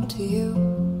on to you.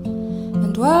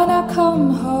 And when I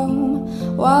come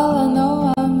home, well, I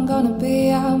know I'm gonna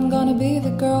be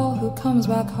the girl who comes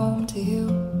back home to you.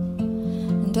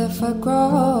 And if I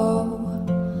grow,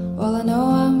 well, I know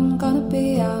I'm gonna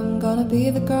be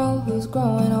the girl who's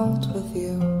growing old with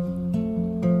you.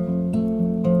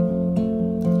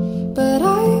 But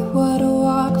I would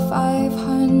walk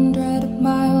 500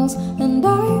 miles, and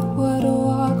I would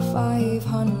walk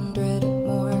 500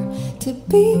 more to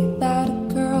be that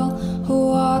girl who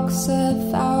walks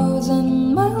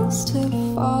 1,000 miles to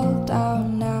fall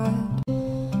down at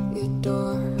your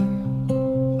door.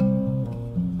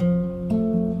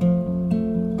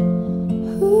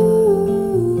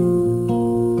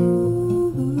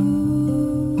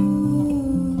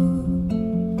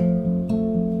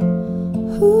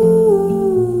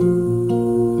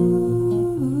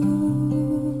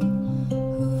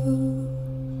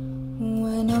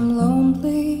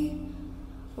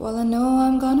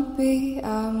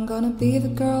 I'm gonna be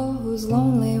the girl who's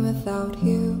lonely without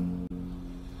you.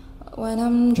 When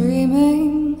I'm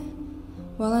dreaming,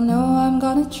 well, I know I'm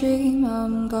gonna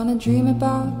dream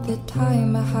about the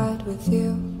time I had with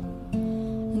you.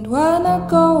 And when I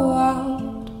go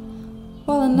out,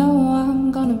 well, I know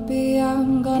I'm gonna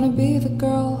be the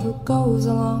girl who goes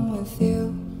along with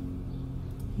you.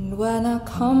 And when I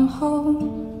come home,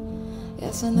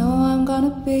 yes, I know I'm gonna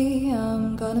be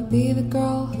the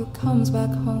girl who comes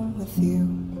back home with you.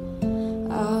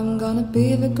 I'm gonna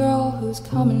be the girl who's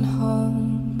coming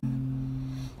home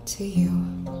to you.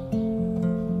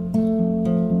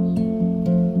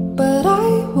 But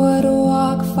I would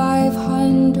walk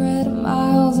 500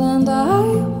 miles, and I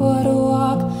would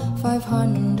walk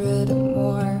 500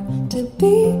 more to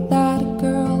be that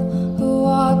girl who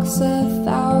walks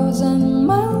 1,000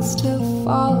 miles to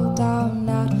fall down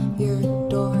at your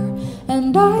door.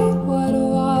 And I would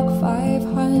walk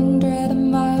 500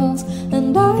 miles,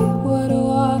 and I would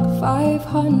walk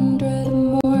 500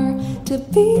 more to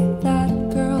be that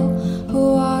girl who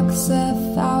walks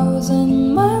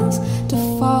 1,000 miles to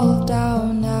fall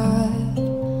down at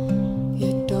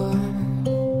your door.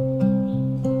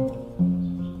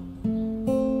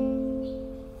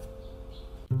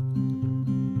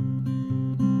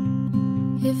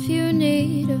 If you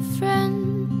need a friend,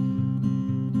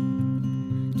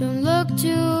 don't look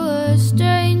to a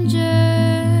stranger.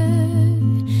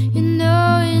 You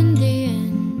know in the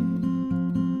end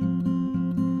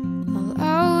I'll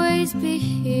always be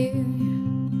here.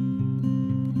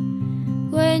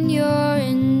 When you're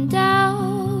in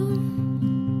doubt,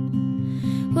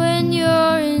 when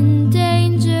you're in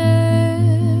danger,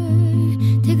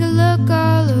 take a look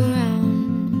all around.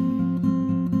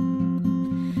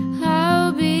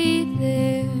 I'll be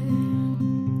there.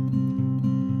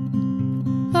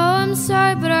 Oh, I'm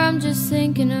sorry, but I'm just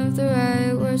thinking of the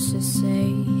right words to say.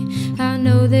 I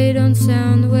know they don't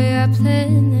sound the way I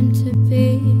planned them to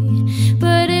be,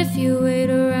 but if you wait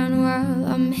around a while,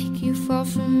 I'll make you fall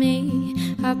for me.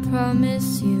 I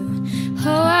promise you,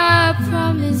 oh, I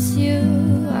promise you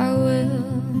I will.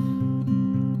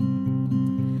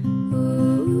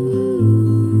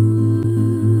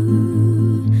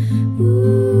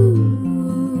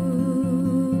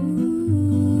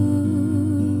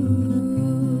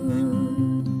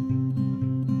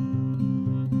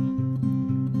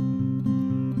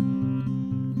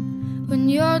 When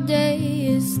your day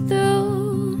is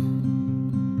through,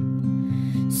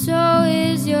 so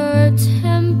is your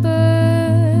temper.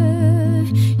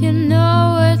 You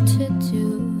know what to do.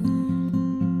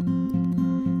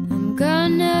 I'm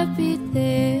gonna be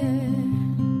there.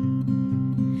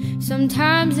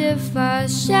 Sometimes if I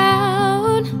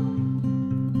shout,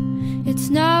 it's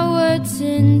not what's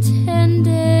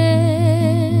intended.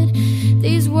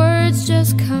 These words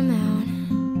just come out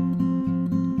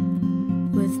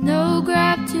with no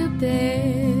grab to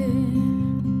bear.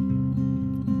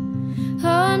 Oh,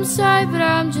 I'm sorry, but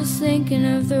I'm just thinking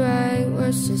of the right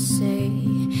words to say.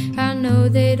 I know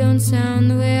they don't sound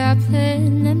the way I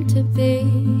planned them to be,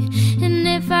 and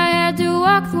if I had to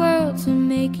walk the world to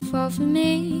make you fall for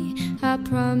me, I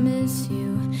promise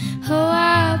you, oh,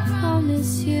 I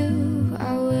promise you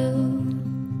I will.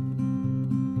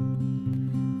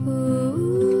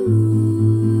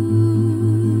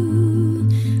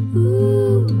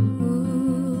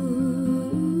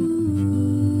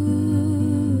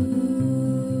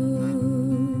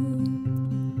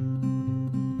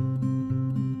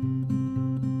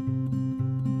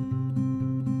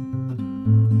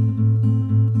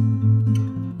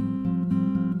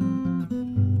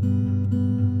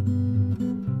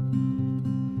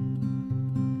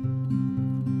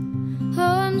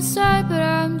 sorry, but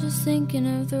I'm just thinking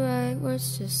of the right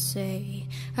words to say.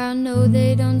 I know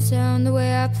they don't sound the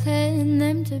way I planned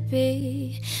them to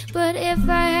be, but if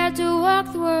I had to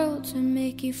walk the world to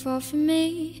make you fall for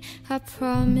me, I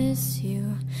promise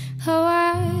you, oh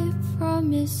I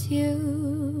promise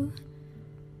you,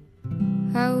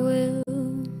 I will.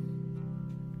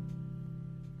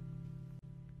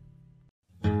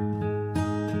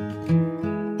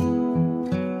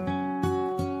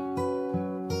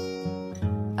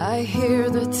 I hear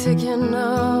the ticking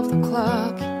of the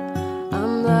clock.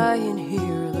 I'm lying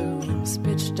here, the room's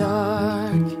pitch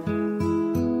dark.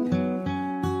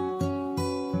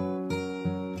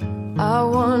 I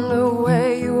wonder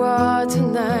where you are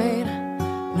tonight.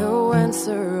 No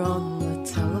answer on the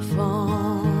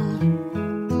telephone.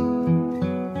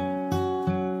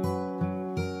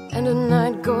 And the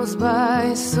night goes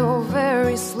by so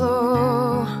very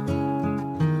slow.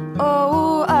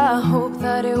 Oh, I hope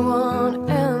that it won't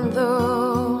end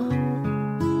though.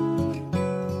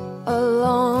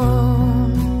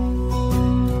 Alone.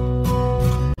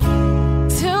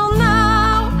 Till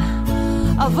now,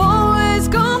 I've always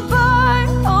gone by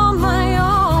on my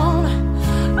own.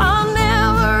 I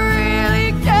never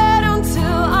really cared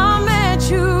until I met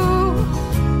you.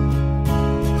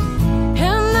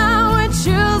 And now it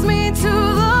chills me to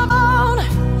the bone.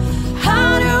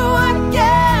 How do I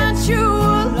get you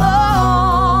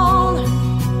alone?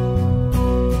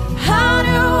 How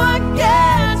do I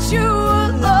get you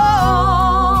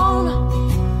alone?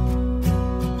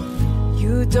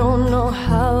 You don't know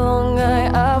how long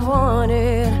I've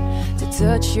wanted to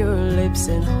touch your lips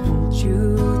and hold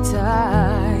you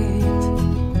tight.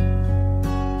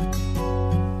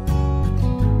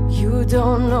 You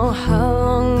don't know how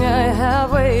long I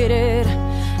have waited,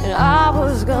 and I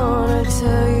was gonna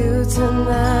tell you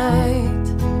tonight.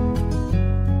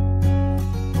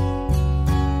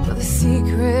 But the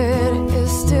secret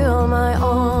is still my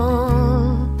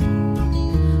own.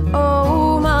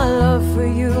 Oh, my love for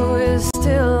you is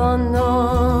still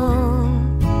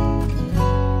unknown.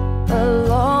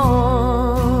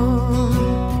 Alone.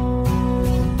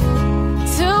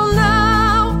 Till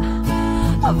now,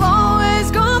 I've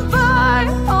always gone by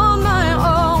on my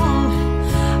own.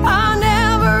 I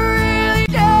never really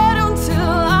cared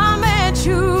until I met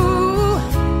you.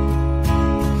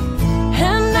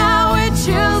 And now it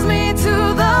chills me to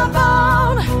the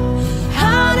bone.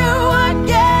 How do I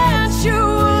get you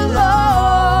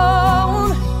alone?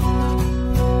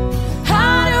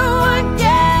 How do I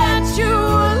get you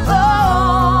alone?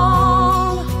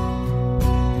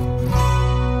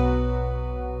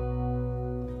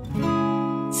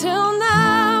 Till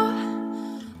now,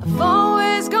 I've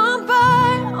always gone by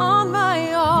on my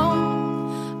own.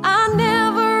 I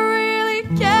never really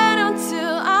cared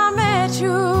until I met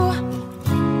you.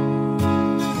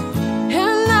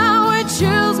 And now it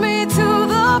chills me to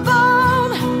the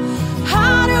bone.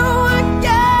 How do I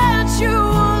get you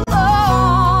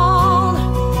alone?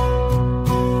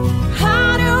 How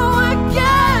do I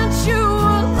get you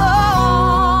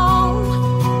alone?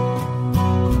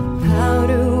 How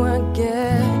do I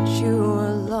get you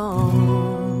alone?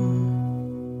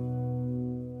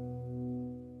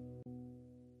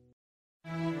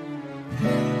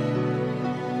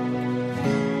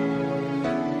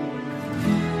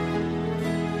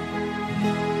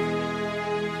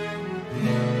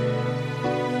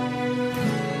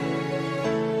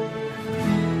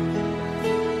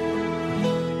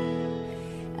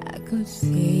 I could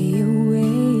stay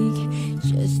awake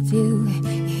just to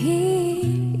hear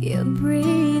you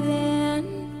breathing.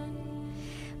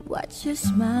 Watch you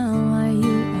smile while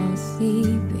you are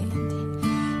sleeping,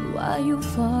 while you're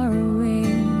far away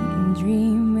and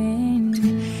dreaming.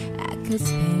 I could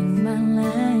spend my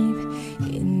life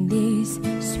in this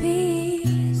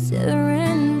sweet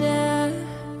surrender.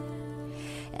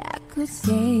 I could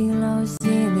stay lost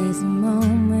in this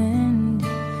moment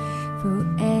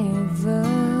forever.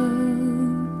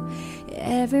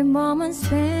 Every moment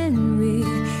spent with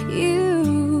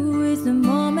you is the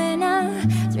moment I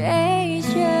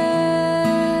treasure.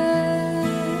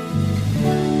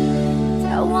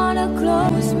 Don't wanna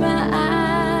close my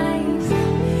eyes,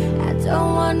 I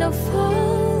don't wanna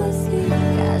fall asleep,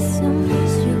 'cause I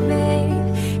miss you, babe,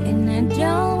 and I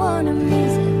don't wanna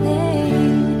miss a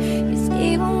thing. 'Cause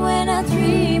even when I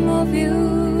dream of you,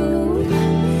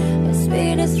 the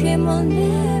sweetest dream will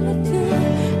never do.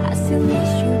 I still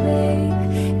miss you, babe,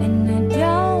 and I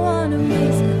don't wanna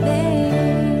miss a thing.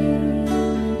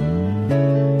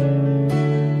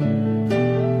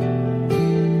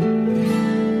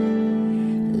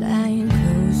 Lying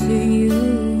close to you,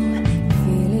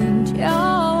 feeling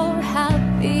your heart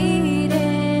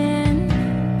beating.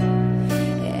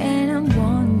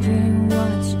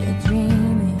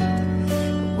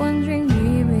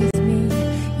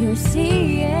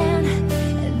 the end.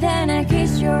 And then I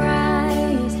kiss your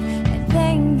eyes, and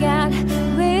thank God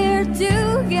we're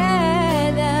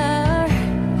together.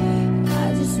 I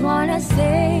just wanna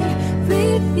stay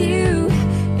with you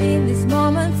in this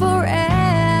moment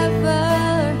forever,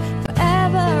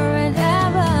 forever and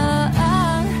ever.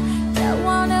 Don't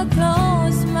wanna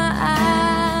close my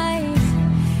eyes,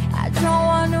 I don't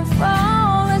wanna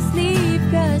fall asleep,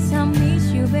 'cause I miss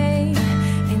you, babe,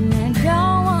 and I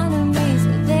don't wanna miss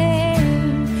a thing.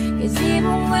 'Cause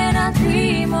even when I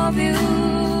dream of you,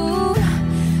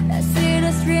 I see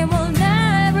the dream will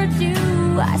never do.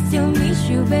 I still miss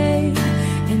you, babe,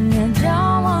 and I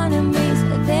don't wanna miss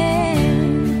a thing.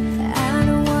 I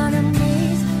don't wanna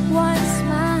miss one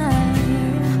smile,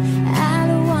 I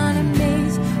don't wanna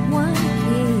miss one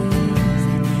kiss.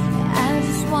 I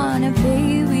just wanna be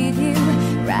with you,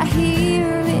 right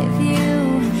here with you,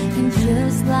 and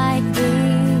just like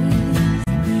this.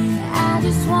 I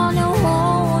just wanna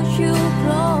hold you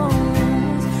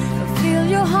close, feel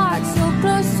your heart so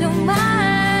close to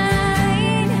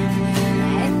mine,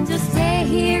 and just stay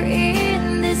here in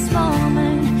this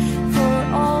moment for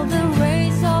all the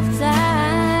rays of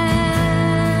time.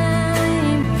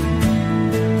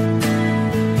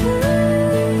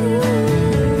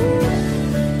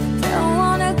 Don't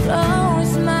wanna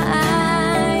close my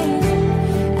eyes,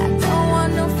 I don't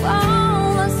wanna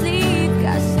fall asleep,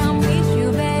 'cause I miss you,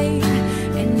 babe,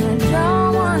 and I don't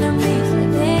wanna miss a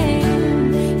thing.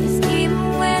 'Cause even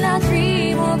when I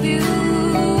dream of you,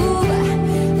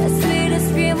 the sweetest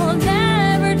dream will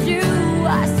never do.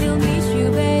 I still miss you,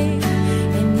 babe,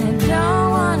 and I don't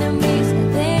wanna miss a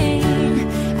thing.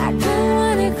 I don't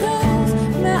wanna close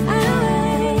my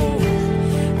eyes,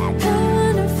 I don't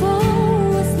wanna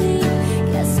fall asleep,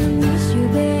 'cause I miss you,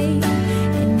 babe,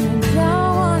 and I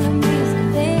don't wanna miss a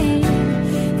thing.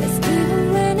 'Cause even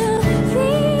when I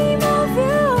dream of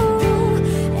you,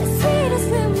 the sweetest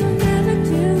dream will never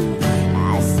do.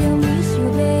 I still miss you,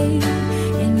 babe,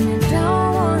 and I don't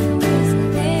wanna miss a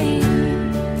thing.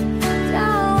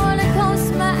 Don't wanna close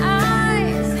my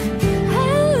eyes, I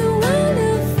don't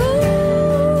wanna fall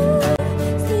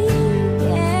asleep,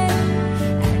 yeah.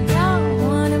 I don't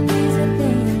wanna miss a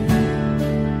thing.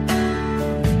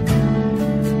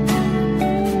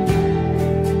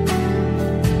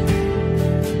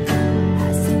 I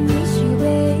still miss you,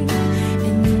 babe,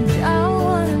 and I don't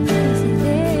wanna miss a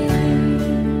thing.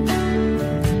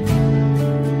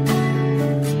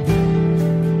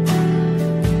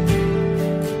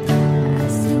 I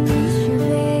still miss you,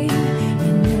 babe,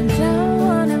 and I don't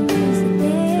wanna miss a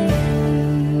thing.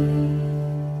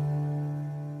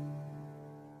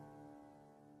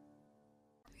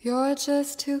 You're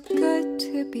just too good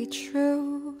to be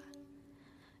true.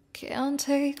 Can't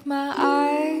take my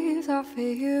eyes off of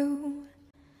you.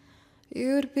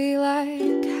 You'd be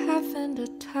like heaven to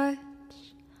touch.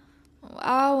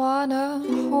 I wanna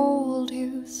hold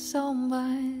you so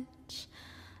much.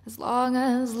 As long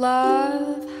as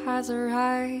love has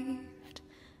arrived,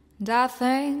 and I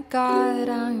thank God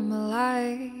I'm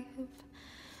alive.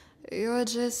 You're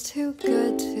just too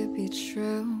good to be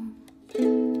true.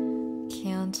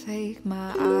 Can't take my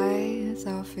eyes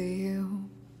off of you.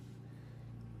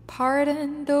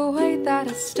 Pardon the way that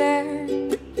I stare,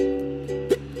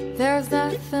 there's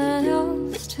nothing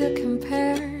else to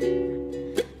compare.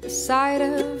 The sight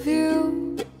of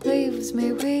you leaves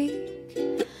me weak,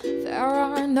 there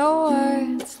are no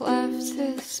words left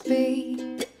to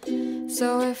speak.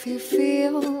 So if you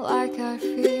feel like I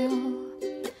feel,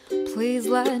 please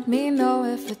let me know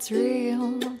if it's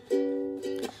real.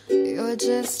 You're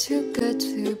just too good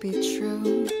to be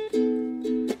true.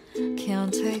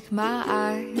 Can't take my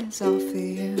eyes off of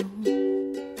you.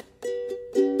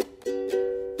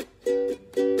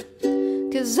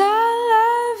 'Cause I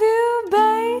love you,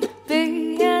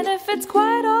 baby, and if it's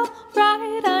quite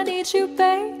alright, I need you,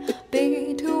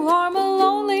 baby, to warm a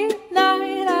lonely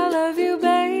night. I love you,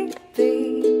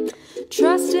 baby,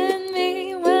 trust in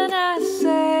me when I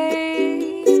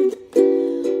say,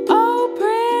 oh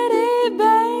pretty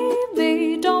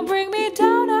baby, don't bring me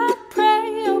down, I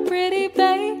pray. Oh pretty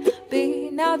baby,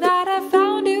 now that I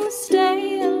found you,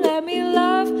 stay and let me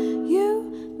love you,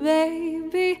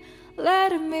 baby,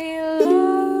 let me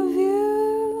love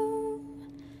you.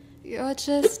 You're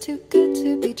just too good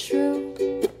to be true.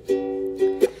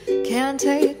 Can't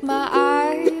take my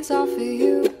eyes off of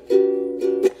you.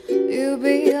 You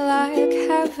be like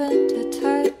heaven to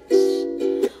touch.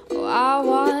 Oh, I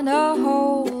wanna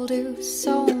hold you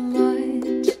so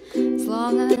much. As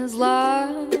long as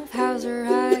love has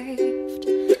arrived,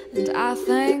 and I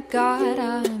thank God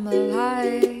I'm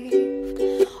alive.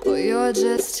 Oh, you're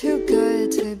just too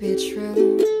good to be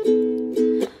true.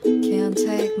 Can't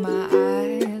my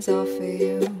eyes off of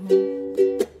you.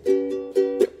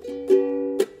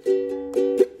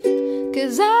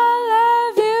 'Cause I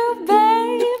love you,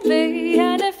 baby,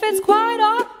 and if it's quite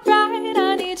alright,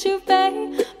 I need you,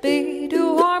 baby,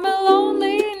 to warm a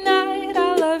lonely night.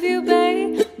 I love you,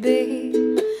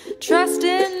 baby. Trust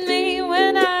in me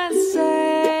when I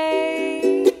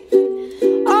say,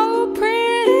 oh,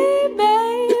 pretty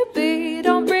baby,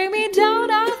 don't bring me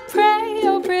down, I pray.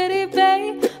 Oh, pretty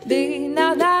baby,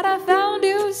 now that I found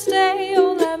you, stay.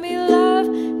 Oh, let me love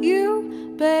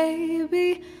you,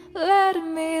 baby. Let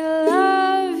me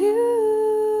love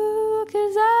you.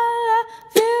 'Cause I love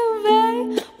you,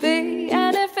 baby,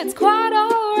 and if it's quite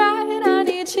alright, I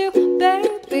need you,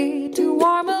 baby, to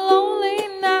warm a lonely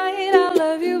night. I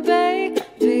love you,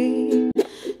 baby.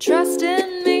 Trust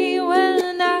in me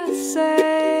when I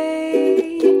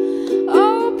say,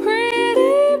 oh,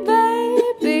 pretty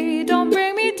baby, don't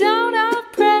bring me down, I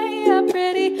pray. Oh,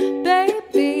 pretty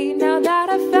baby, now that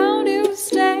I found you,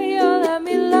 stay. Oh, let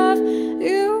me love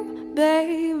you,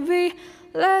 baby.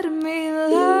 Let me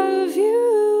love you.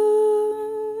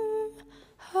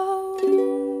 Oh.